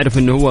الماء. نعرف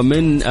أنه هو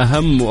من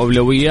أهم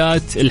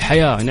أولويات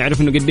الحياة،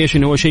 نعرف أنه قديش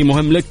أنه هو شيء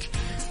مهم لك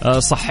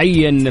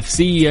صحيا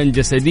نفسيا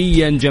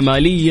جسديا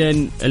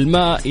جماليا.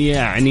 الماء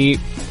يعني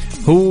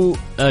هو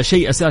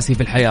شيء أساسي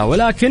في الحياة،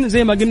 ولكن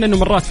زي ما قلنا أنه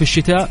مرات في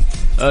الشتاء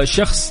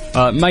الشخص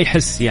ما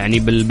يحس يعني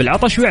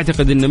بالعطش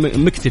ويعتقد أنه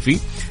مكتفي،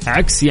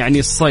 عكس يعني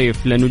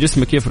الصيف لأنه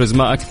جسمك يفرز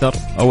ماء أكثر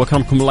أو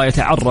أكرمكم الله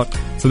يتعرق،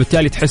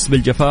 فبالتالي تحس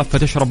بالجفاف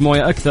فتشرب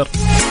موية أكثر.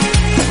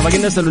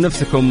 فقلنا نسألوا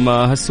نفسكم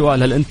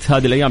هالسؤال، هل أنت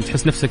هذه الأيام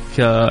تحس نفسك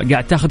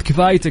قاعد تاخذ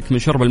كفايتك من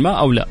شرب الماء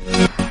أو لا؟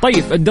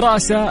 طيب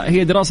الدراسة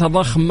هي دراسة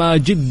ضخمة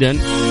جدا،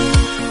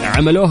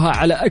 عملوها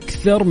على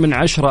أكثر من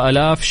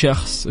 10,000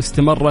 شخص،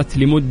 استمرت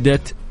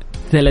لمدة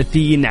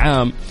 30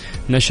 عام،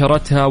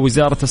 نشرتها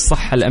وزارة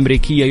الصحة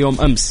الأمريكية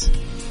يوم أمس.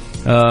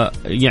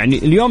 يعني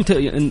اليوم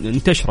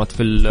انتشرت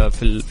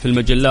في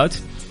المجلات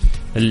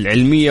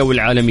العلمية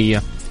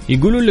والعالمية،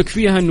 يقولون لك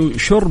فيها أنه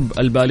شرب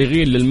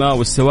البالغين للماء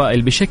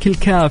والسوائل بشكل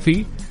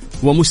كافي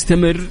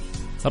ومستمر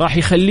راح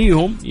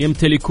يخليهم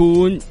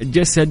يمتلكون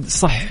جسد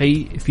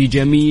صحي في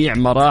جميع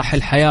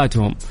مراحل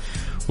حياتهم،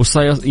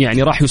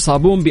 يعني راح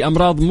يصابون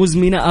بأمراض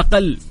مزمنة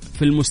أقل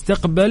في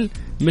المستقبل،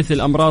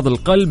 مثل أمراض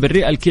القلب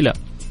الرئة الكلى.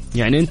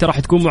 يعني أنت راح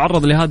تكون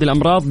معرض لهذه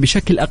الأمراض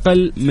بشكل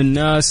أقل من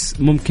ناس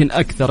ممكن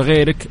أكثر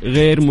غيرك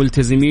غير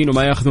ملتزمين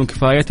وما يأخذون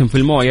كفايتهم في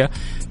الموية،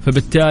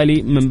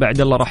 فبالتالي من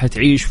بعد الله راح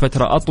تعيش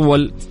فترة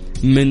أطول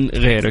من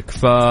غيرك.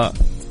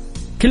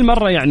 فكل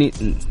مرة يعني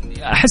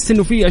أحس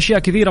أنه في أشياء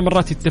كثيرة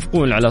مرات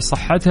يتفقون على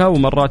صحتها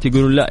ومرات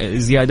يقولون لا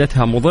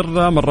زيادتها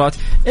مضرة، مرات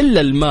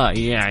إلا الماء.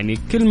 يعني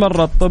كل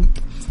مرة الطب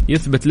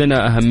يثبت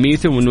لنا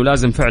أهميته وأنه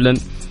لازم فعلا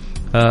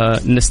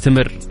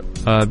نستمر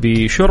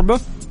بشربه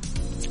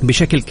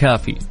بشكل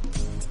كافي.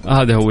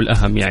 هذا هو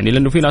الأهم، يعني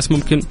لأنه في ناس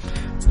ممكن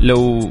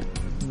لو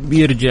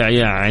بيرجع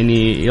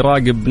يعني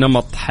يراقب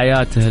نمط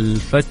حياته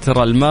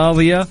الفترة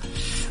الماضية،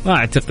 ما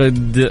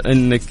أعتقد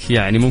أنك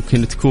يعني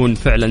ممكن تكون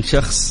فعلا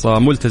شخص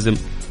ملتزم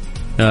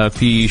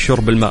في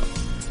شرب الماء.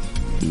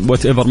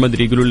 whatever ما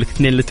أدري، يقولون لك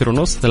 2 لتر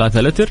ونص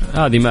 3 لتر،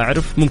 هذه ما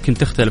أعرف، ممكن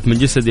تختلف من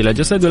جسد إلى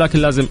جسد، ولكن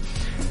لازم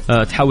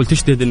تحاول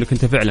تجتهد أنك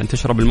أنت فعلا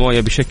تشرب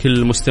الموية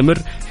بشكل مستمر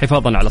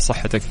حفاظا على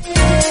صحتك.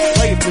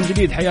 طيب من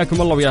جديد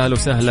حياكم الله ويا أهلا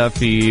وسهلا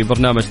في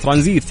برنامج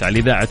ترانزيت على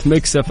إذاعة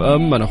ميكس اف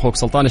ام. أنا أخوك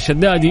سلطان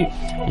الشدادي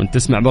وانت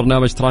تسمع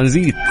برنامج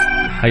ترانزيت.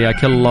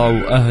 حياك الله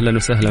وأهلا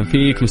وسهلا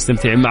فيك،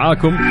 مستمتعين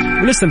معاكم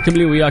ولسه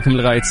مكملين وياكم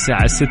لغاية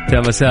الساعة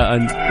 6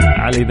 مساء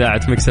على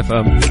إذاعة ميكس اف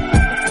ام.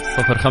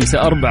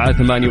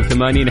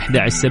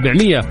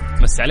 0548811700.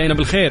 مسي علينا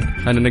بالخير،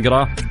 خلينا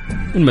نقرأ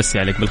ونمسي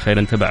عليك بالخير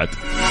أنت بعد.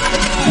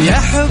 يا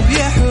حب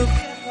يا حب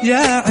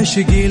يا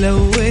عشقي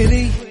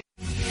الأولي.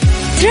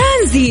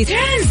 ترانزيت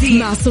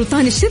مع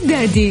سلطان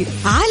الشدادي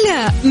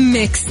على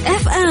ميكس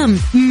اف ام.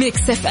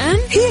 ميكس اف ام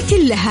هي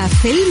كلها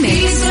في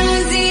الميكس.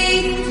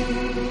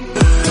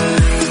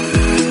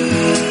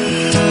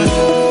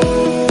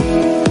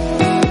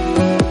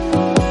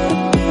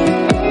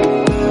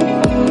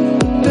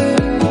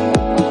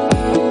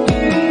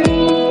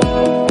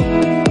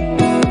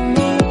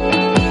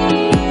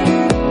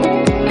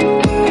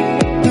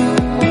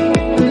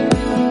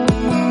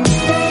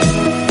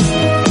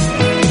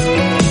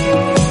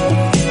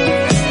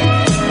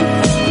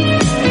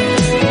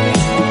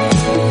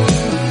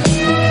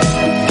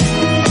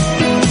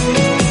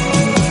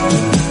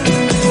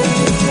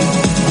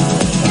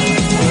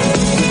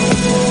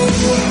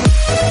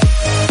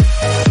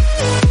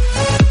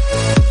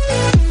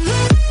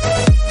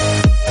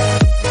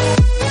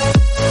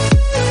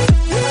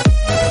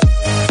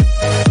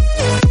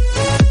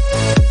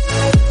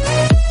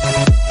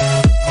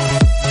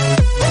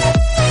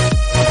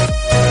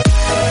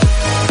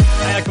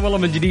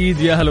 من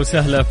جديد، يا أهلا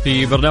وسهلا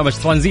في برنامج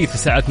ترانزيت في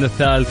ساعتنا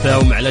الثالثة،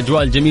 ومع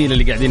الأجواء الجميلة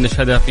اللي قاعدين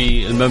نشهدها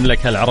في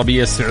المملكة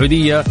العربية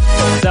السعودية.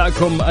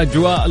 مساكم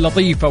أجواء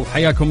لطيفة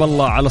وحياكم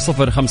الله على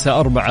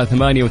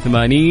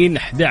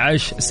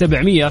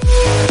 0548811700.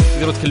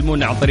 تقدروا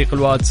تكلمونا عن طريق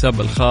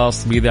الواتساب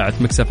الخاص بإذاعة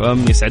مكس اف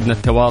ام. يسعدنا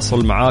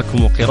التواصل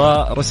معاكم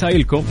وقراءة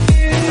رسائلكم.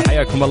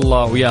 حياكم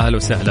الله ويا أهلا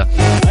وسهلا.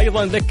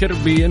 أيضا نذكر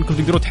بأنكم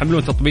تقدروا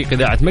تحملون تطبيق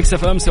إذاعة مكس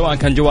اف ام سواء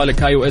كان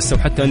جوالك اي او اس أو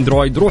حتى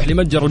اندرويد. روح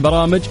لمتجر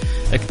البرامج،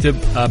 اكتب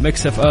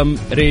مكس اف ام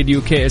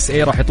راديو كي اس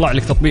اي، راح يطلع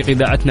لك تطبيق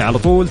إذاعتنا على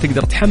طول.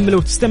 تقدر تحمله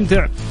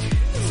وتستمتع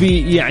في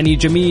يعني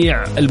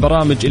جميع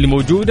البرامج اللي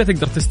موجودة،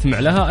 تقدر تستمع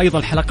لها. أيضا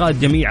الحلقات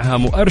جميعها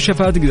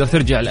مؤرشفة، تقدر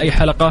ترجع لأي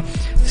حلقة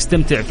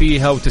تستمتع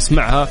فيها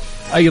وتسمعها.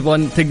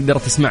 أيضا تقدر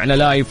تسمعنا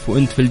لايف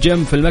وأنت في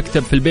الجيم، في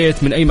المكتب، في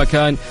البيت، من أي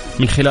مكان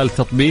من خلال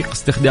التطبيق.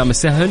 استخدامه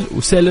سهل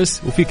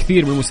وسلس، وفي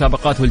كثير من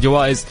المسابقات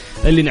والجوائز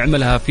اللي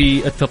نعملها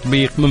في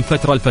التطبيق من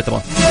فترة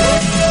لفترة.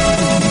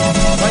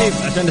 طيب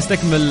عشان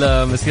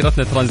نستكمل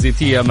مسيرتنا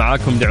الترانزيتية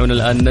معاكم، دعونا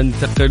الآن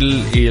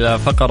ننتقل إلى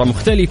فقرة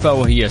مختلفة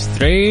وهي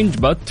Strange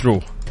but True.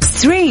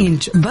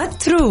 Strange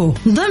but True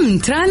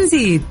ضمن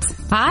ترانزيت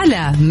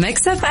على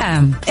ميكس اف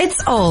ام.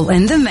 It's all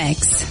in the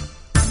mix.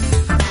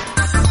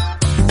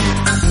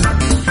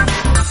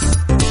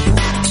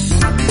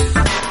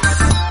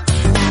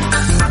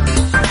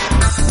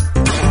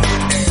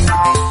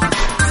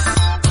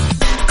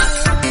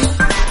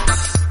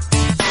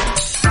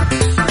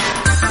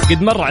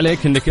 قد مر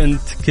عليك انك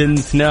انت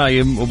كنت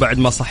نايم وبعد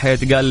ما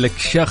صحيت قال لك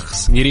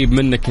شخص قريب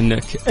منك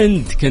انك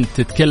انت كنت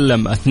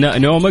تتكلم اثناء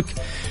نومك؟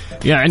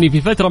 يعني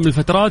في فترة من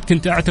الفترات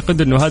كنت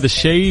اعتقد انه هذا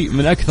الشيء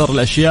من اكثر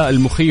الاشياء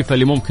المخيفة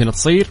اللي ممكن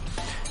تصير.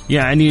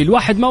 يعني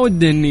الواحد ما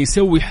وده انه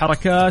يسوي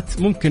حركات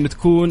ممكن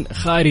تكون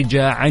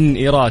خارجة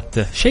عن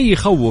ارادته، شيء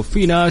يخوف.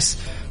 في ناس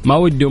ما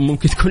ودهم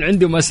ممكن تكون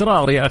عندهم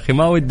اسرار، يا اخي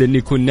ما وده انه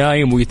يكون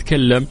نايم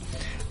ويتكلم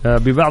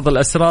ببعض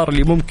الأسرار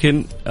اللي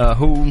ممكن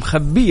هو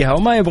مخبيها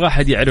وما يبغى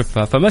أحد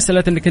يعرفها.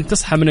 فمسألة أنك أنت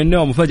تصحى من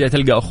النوم وفجأة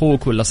تلقى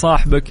أخوك ولا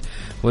صاحبك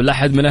ولا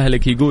أحد من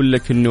أهلك يقول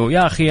لك أنه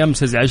يا أخي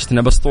أمس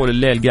أزعجتنا بس طول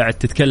الليل قاعد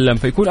تتكلم،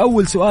 فيكون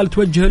أول سؤال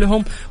توجه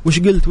لهم وش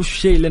قلت، وش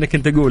الشيء اللي أنا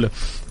كنت أقوله.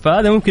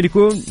 فهذا ممكن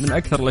يكون من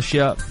أكثر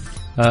الأشياء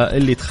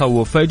اللي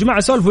تخوف. فيا جماعة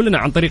سولفوا لنا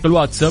عن طريق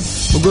الواتساب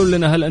وقولوا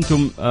لنا هل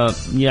أنتم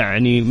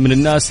يعني من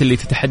الناس اللي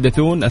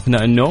تتحدثون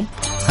أثناء النوم؟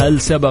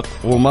 هل سبق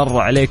ومر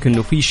عليك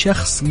أنه في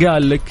شخص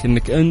قال لك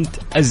أنك أنت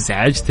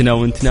أزعجتنا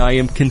وأنت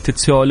نايم، كنت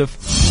تسولف؟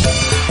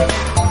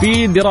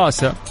 في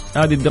دراسة،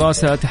 هذه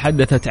الدراسة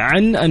تحدثت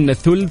عن أن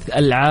ثلث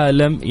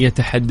العالم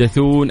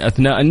يتحدثون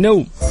أثناء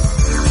النوم.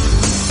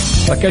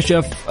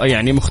 فكشف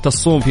يعني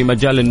مختصون في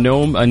مجال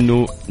النوم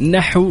أنه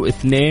نحو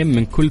 2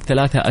 من كل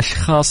 3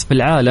 أشخاص في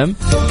العالم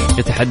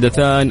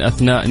يتحدثان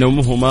أثناء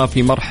نومهما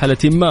في مرحلة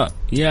ما.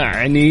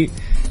 يعني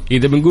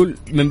إذا بنقول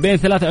من بين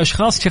 3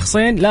 أشخاص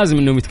شخصين لازم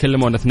أنهم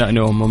يتكلمون أثناء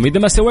نومهم. إذا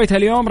ما سويتها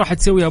اليوم راح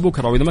تسويها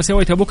بكرة، وإذا ما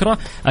سويتها بكرة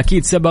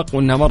أكيد سبق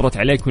وأنها مرت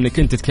عليك وأنك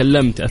أنت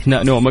تكلمت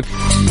أثناء نومك.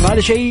 فهذا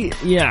شيء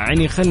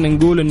يعني خلنا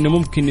نقول أنه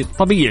ممكن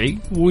طبيعي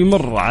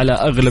ويمر على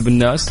أغلب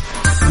الناس.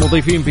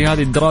 مضيفين في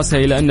هذه الدراسة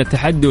إلى أن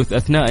التحدث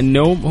أثناء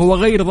النوم هو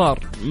غير ضار،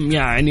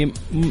 يعني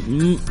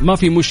ما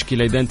في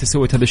مشكلة إذا أنت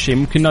سويت هذا الشيء.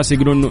 ممكن الناس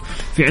يقولون أنه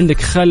في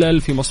عندك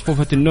خلل في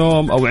مصفوفة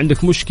النوم أو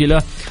عندك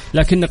مشكلة،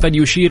 لكن قد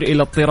يشير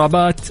إلى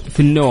اضطرابات في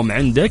النوم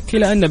عندك.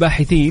 إلى أن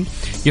باحثين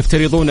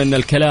يفترضون أن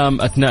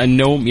الكلام أثناء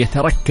النوم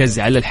يتركز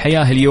على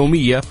الحياة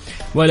اليومية،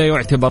 ولا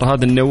يعتبر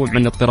هذا النوع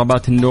من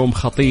اضطرابات النوم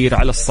خطير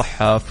على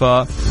الصحة.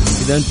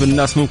 فإذا أنت من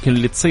الناس ممكن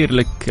اللي تصير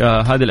لك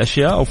هذه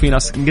الأشياء، أو في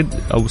ناس قد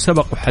أو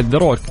سبق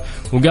وحذروك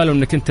وقالوا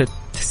أنك أنت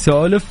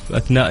تسولف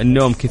أثناء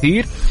النوم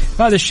كثير،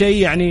 هذا الشيء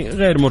يعني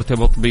غير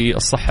مرتبط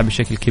بالصحة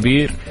بشكل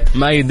كبير،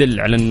 ما يدل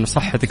على أن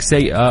صحتك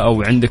سيئة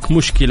أو عندك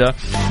مشكلة.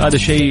 هذا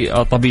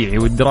شيء طبيعي.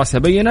 والدراسة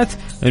بيّنت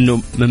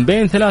أنه من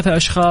بين 3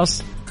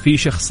 أشخاص في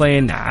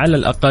شخصين على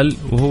الأقل،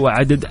 وهو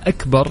عدد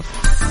أكبر،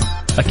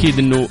 أكيد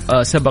أنه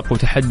سبق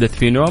وتحدث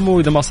في نومه.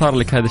 وإذا ما صار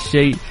لك هذا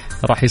الشيء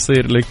راح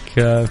يصير لك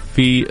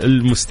في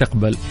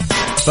المستقبل.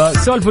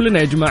 فسولفوا لنا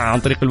يا جماعة عن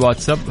طريق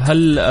الواتساب،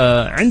 هل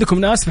عندكم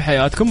ناس في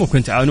حياتكم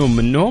ممكن تعانون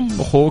منهم؟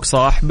 أخوك،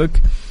 صاحبك،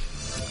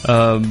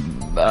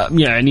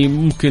 يعني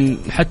ممكن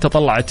حتى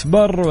طلعت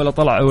بر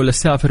ولا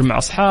سافر مع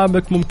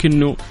أصحابك، ممكن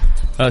أنه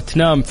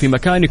تنام في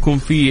مكان يكون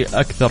فيه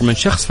أكثر من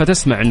شخص،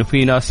 فتسمع أنه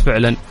في ناس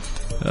فعلا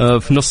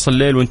في نص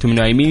الليل وانتم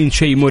نايمين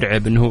شيء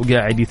مرعب انه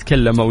قاعد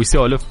يتكلم او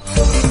يسولف.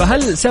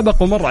 فهل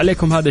سبق ومر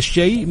عليكم هذا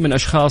الشيء من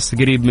اشخاص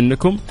قريب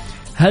منكم؟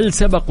 هل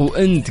سبق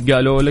وانت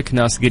قالوا لك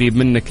ناس قريب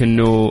منك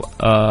انه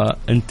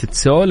انت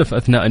تسولف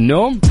اثناء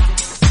النوم؟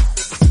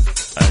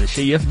 هذا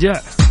شيء يفجع.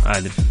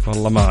 أعرف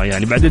والله ما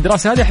يعني بعد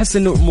الدراسة هذه أحس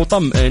إنه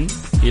مطمئن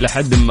إلى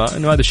حد ما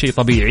إنه هذا الشيء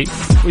طبيعي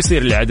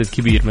ويصير لعدد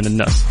كبير من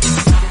الناس.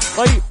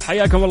 طيب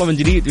حياكم الله من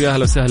جديد ويا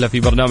أهلا وسهلا في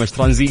برنامج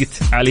ترانزيت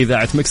على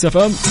إذاعة مكس اف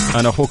ام.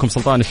 أنا أخوكم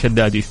سلطان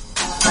الشدادي.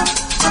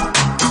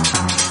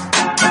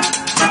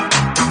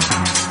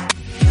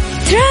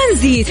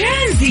 ترانزيت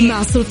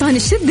مع سلطان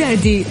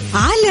الشدادي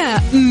على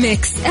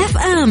ميكس اف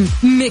ام.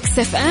 ميكس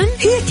اف ام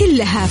هي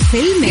كلها في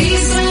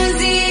الميكس.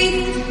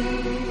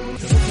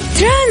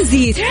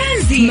 ترانزيت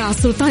مع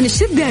سلطان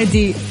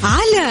الشدادي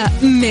على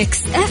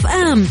ميكس اف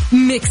ام.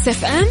 ميكس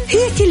اف ام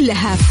هي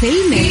كلها في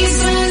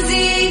الميكس.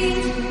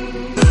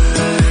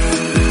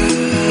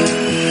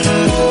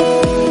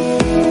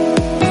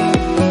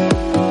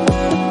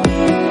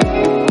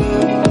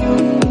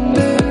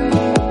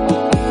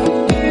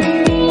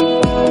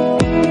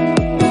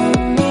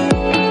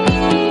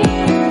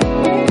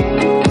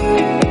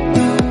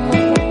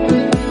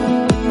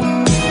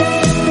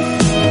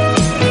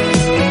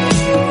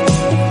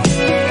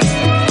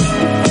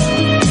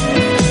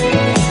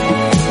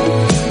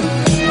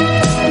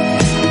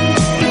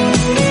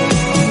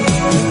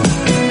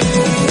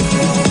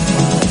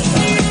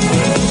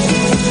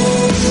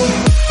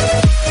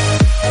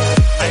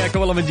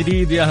 من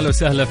جديد يا أهلا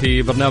وسهلا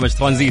في برنامج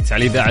ترانزيت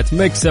على إذاعة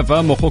ميكس اف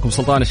ام. أخوكم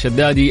سلطان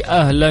الشدادي،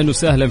 أهلا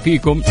وسهلا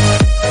فيكم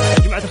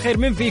يا جماعة الخير.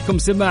 من فيكم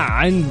سمع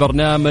عن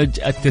برنامج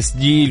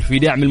التسجيل في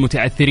دعم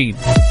المتعثرين؟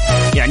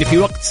 يعني في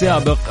وقت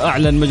سابق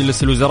أعلن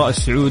مجلس الوزراء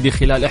السعودي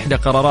خلال إحدى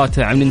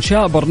قراراته عن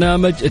إنشاء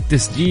برنامج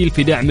التسجيل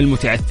في دعم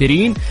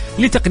المتعثرين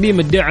لتقديم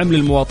الدعم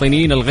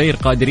للمواطنين الغير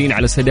قادرين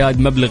على سداد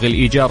مبلغ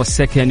الإيجار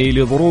السكني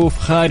لظروف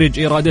خارج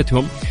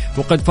إرادتهم.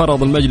 وقد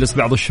فرض المجلس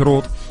بعض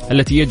الشروط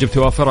التي يجب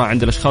توافرها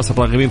عند الأشخاص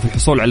الراغبين في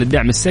الحصول على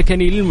الدعم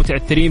السكني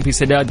للمتعثرين في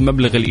سداد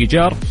مبلغ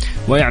الإيجار.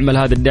 ويعمل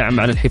هذا الدعم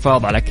على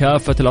الحفاظ على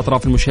كافة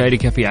الأطراف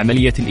المشاركة في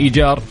عملية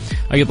الإيجار.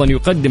 أيضا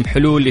يقدم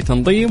حلول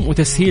لتنظيم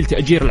وتسهيل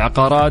تأجير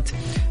العقارات.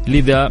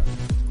 لذا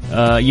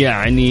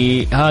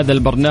يعني هذا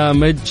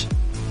البرنامج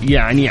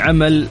يعني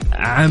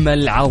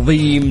عمل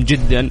عظيم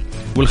جدا.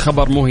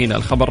 والخبر مو هنا،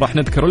 الخبر راح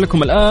نذكره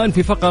لكم الآن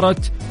في فقرة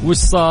وش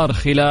صار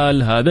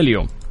خلال هذا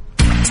اليوم.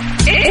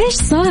 إيش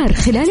صار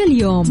خلال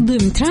اليوم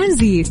ضمن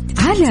ترانزيت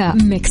على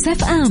ميكس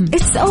اف ام.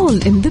 It's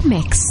all in the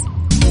mix.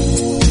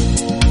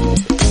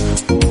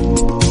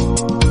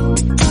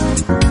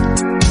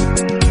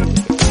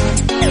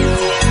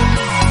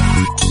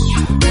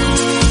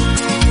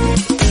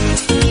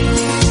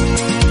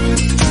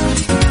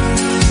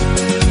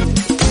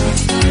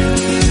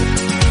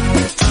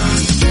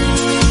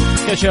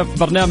 كشف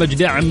برنامج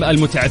دعم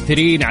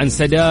المتعثرين عن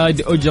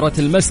سداد أجرة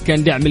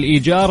المسكن دعم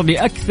الإيجار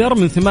لأكثر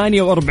من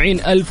 48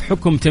 ألف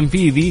حكم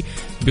تنفيذي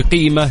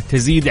بقيمة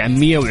تزيد عن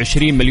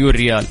 120 مليون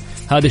ريال.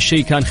 هذا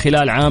الشيء كان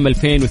خلال عام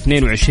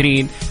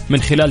 2022 من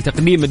خلال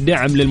تقديم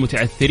الدعم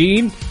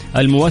للمتعثرين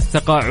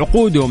الموثقة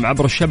عقودهم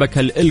عبر الشبكة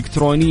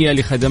الإلكترونية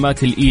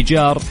لخدمات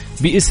الإيجار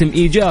باسم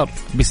إيجار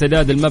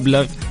بسداد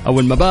المبلغ أو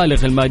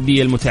المبالغ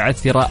المادية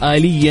المتعثرة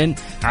آليا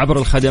عبر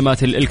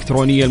الخدمات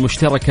الإلكترونية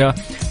المشتركة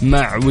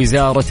مع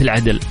وزارة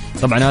العدل.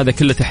 طبعا هذا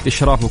كله تحت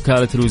إشراف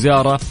وكالة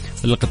الوزارة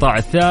للقطاع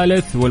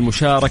الثالث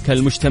والمشاركة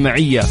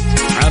المجتمعية.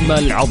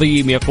 عمل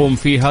عظيم يقوم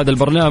فيه هذا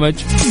البرنامج.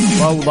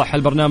 وأوضح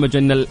البرنامج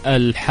أن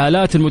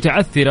الحالات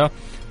المتعثرة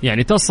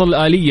يعني تصل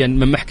آليا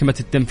من محكمة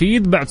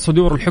التنفيذ بعد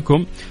صدور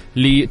الحكم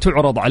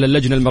لتعرض على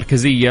اللجنة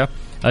المركزية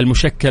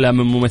المشكلة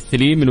من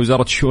ممثلين من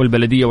وزارة الشؤون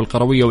البلدية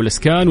والقروية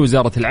والإسكان،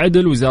 وزارة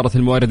العدل، وزارة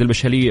الموارد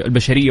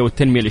البشرية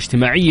والتنمية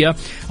الاجتماعية،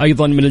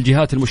 أيضا من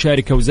الجهات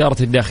المشاركة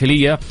وزارة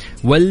الداخلية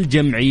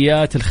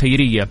والجمعيات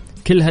الخيرية.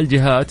 كل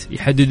هالجهات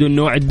يحددون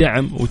نوع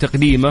الدعم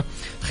وتقديمه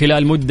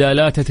خلال مدة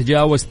لا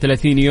تتجاوز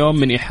 30 يوم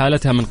من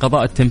إحالتها من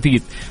قضاء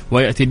التنفيذ.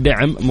 ويأتي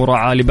الدعم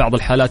مراعاة لبعض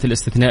الحالات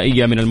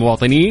الاستثنائية من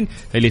المواطنين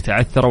اللي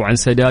تعثروا عن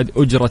سداد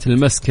أجرة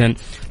المسكن،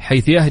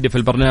 حيث يهدف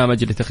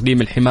البرنامج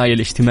لتقديم الحماية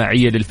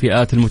الاجتماعية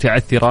للفئات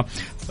المتعثرة.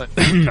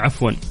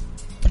 عفوا.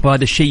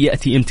 وهذا الشيء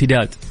يأتي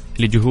امتداد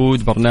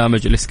لجهود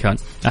برنامج الإسكان،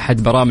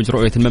 أحد برامج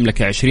رؤية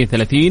المملكة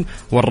 2030،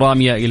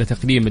 والرامية إلى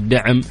تقديم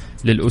الدعم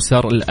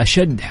للأسر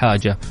الأشد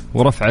حاجة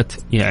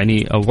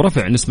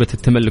ورفع نسبة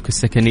التملك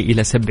السكني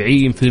إلى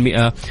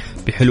 70%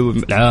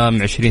 بحلول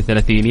العام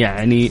 2030.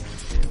 يعني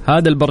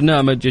هذا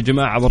البرنامج يا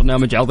جماعة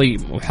برنامج عظيم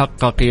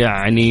وحقق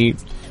يعني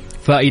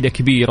فائدة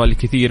كبيرة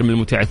لكثير من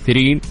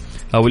المتعثرين،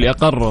 أو اللي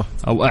أقره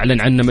أو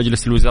أعلن عنه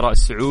مجلس الوزراء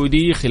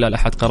السعودي خلال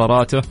أحد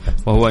قراراته،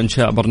 وهو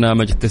إنشاء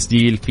برنامج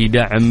التسجيل في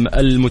دعم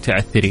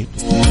المتعثرين.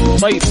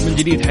 طيب من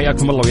جديد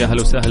حياكم الله ويا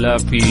أهلا وسهلا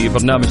في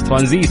برنامج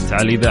ترانزيت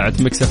على إذاعة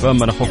ميكس اف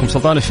ام. أنا أخوكم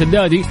سلطان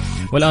الشدادي،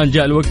 والآن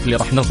جاء الوقت اللي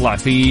راح نطلع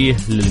فيه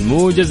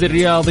للموجز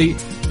الرياضي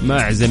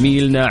مع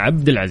زميلنا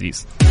عبد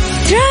العزيز.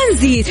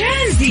 ترانزيت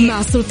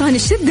مع سلطان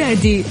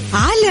الشدادي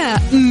على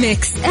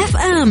ميكس اف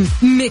ام.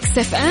 ميكس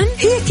اف ام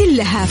هي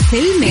كلها في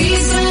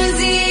الميكس.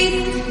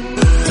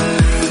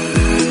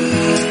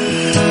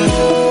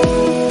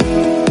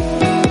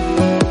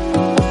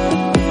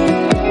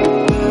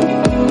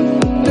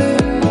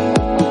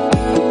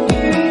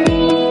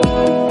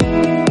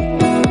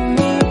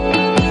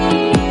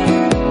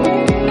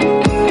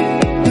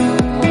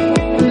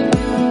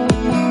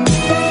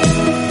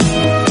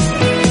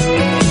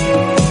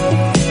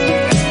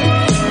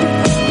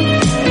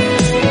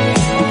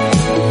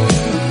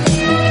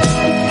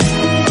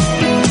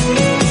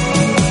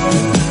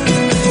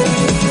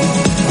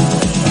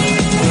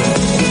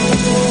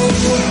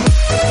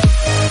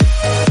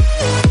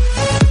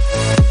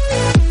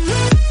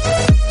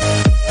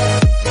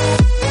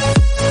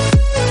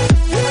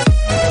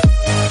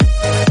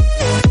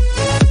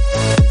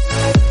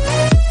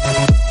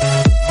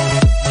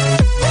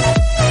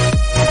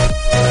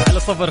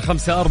 0548811700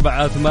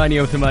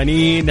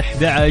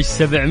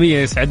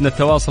 يسعدنا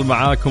التواصل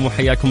معاكم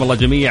وحياكم الله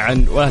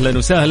جميعا وأهلا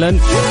وسهلا.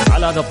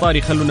 على هذا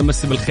الطاري خلونا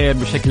نمسي بالخير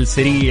بشكل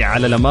سريع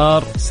على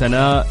لمار،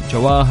 سناء،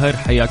 جواهر،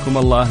 حياكم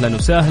الله أهلا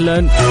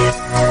وسهلا.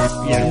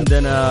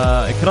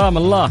 عندنا إكرام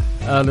الله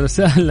أهلا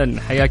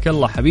وسهلا حياك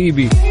الله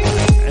حبيبي.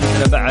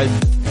 عندنا بعد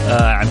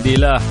عبد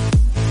الله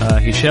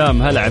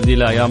هشام، هلا عبد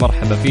الله يا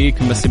مرحبا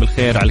فيك، مسي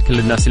بالخير على كل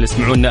الناس اللي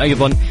يسمعونا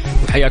أيضا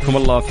وحياكم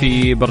الله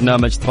في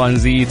برنامج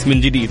ترانزيت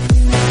من جديد.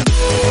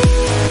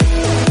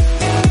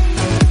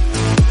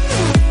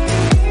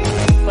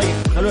 طيب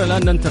خلونا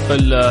الآن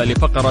ننتقل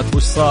لفقرة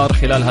وش صار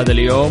خلال هذا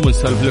اليوم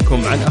ونسولف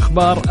لكم عن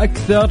أخبار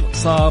أكثر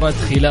صارت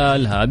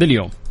خلال هذا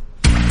اليوم.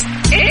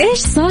 إيش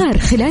صار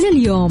خلال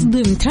اليوم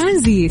ضمن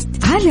ترانزيت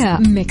على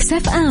ميكس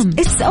اف ام.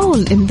 It's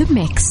all in the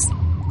mix.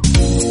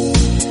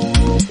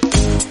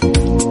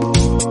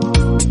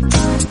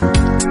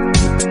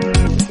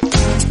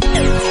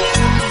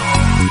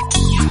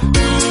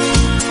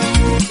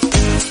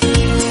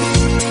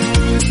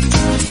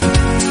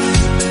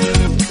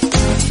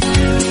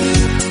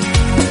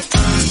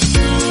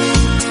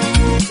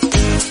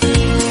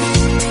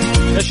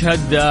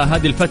 نشهد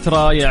هذه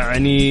الفترة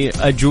يعني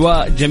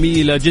أجواء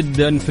جميلة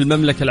جدا في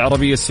المملكة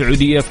العربية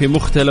السعودية في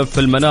مختلف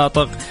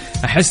المناطق.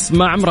 أحس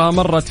ما عمرها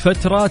مرت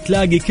فترة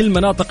تلاقي كل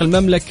مناطق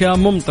المملكة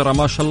ممطرة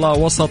ما شاء الله،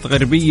 وسط،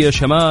 غربية،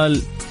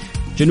 شمال،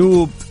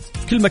 جنوب،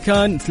 كل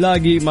مكان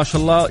تلاقي ما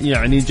شاء الله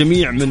يعني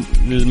جميع من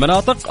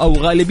المناطق أو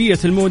غالبية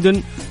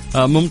المدن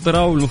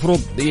ممطرة.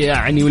 والمفروض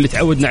يعني واللي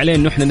تعودنا عليه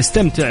إنه إحنا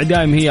نستمتع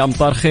دائما هي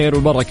أمطار خير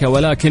وبركة،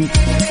 ولكن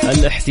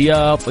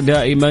الاحتياط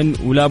دائما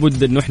ولا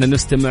بد إنه إحنا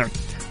نستمع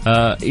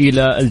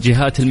إلى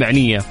الجهات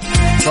المعنية.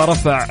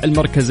 فرفع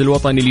المركز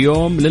الوطني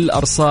اليوم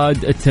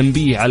للأرصاد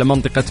التنبيه على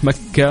منطقة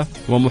مكة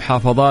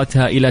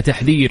ومحافظاتها إلى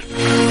تحذير،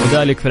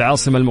 وذلك في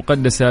العاصمة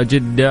المقدسة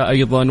جدة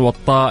أيضا،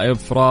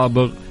 والطائف،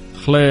 رابغ،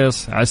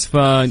 خليص،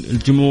 عسفان،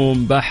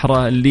 الجموم،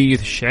 بحرة،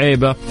 الليث،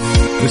 الشعيبة.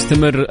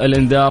 يستمر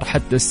الإنذار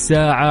حتى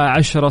الساعة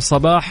 10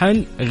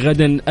 صباحا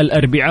غدا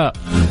الأربعاء.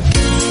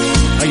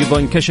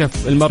 أيضا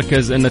كشف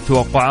المركز أن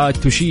التوقعات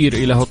تشير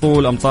إلى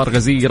هطول أمطار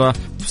غزيرة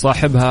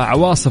تصاحبها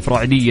عواصف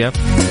رعدية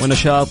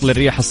ونشاط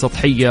للرياح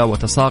السطحية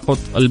وتساقط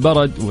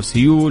البرد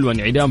وسيول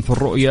وانعدام في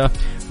الرؤية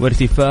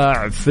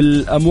وارتفاع في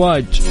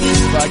الأمواج.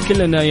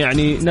 فكلنا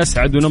يعني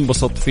نسعد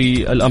وننبسط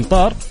في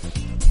الأمطار،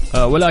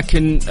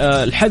 ولكن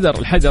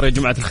الحذر يا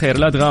جماعة الخير،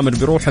 لا تغامر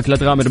بروحك، لا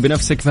تغامر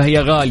بنفسك فهي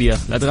غالية،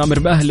 لا تغامر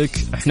بأهلك.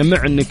 احنا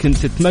مع انك انت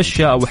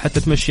تتمشى او حتى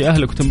تمشي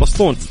اهلك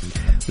وتنبسطون،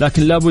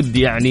 لكن لابد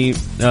يعني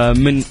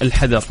من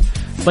الحذر.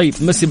 طيب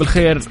مسي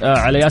بالخير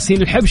على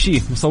ياسين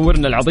الحبشي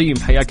مصورنا العظيم،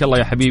 حياك الله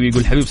يا حبيبي.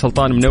 يقول حبيب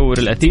سلطان منور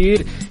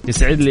الأثير،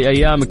 يسعد لي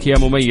أيامك يا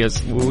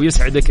مميز،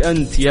 ويسعدك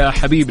أنت يا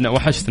حبيبنا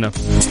وحشتنا.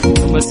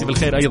 مسي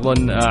بالخير أيضا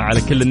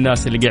على كل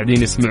الناس اللي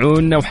قاعدين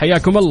يسمعونا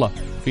وحياكم الله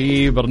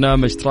في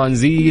برنامج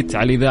ترانزيت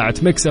على إذاعة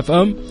ميكس اف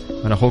ام.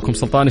 أنا أخوكم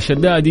سلطان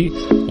الشدادي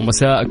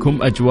ومساءكم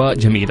أجواء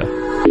جميلة.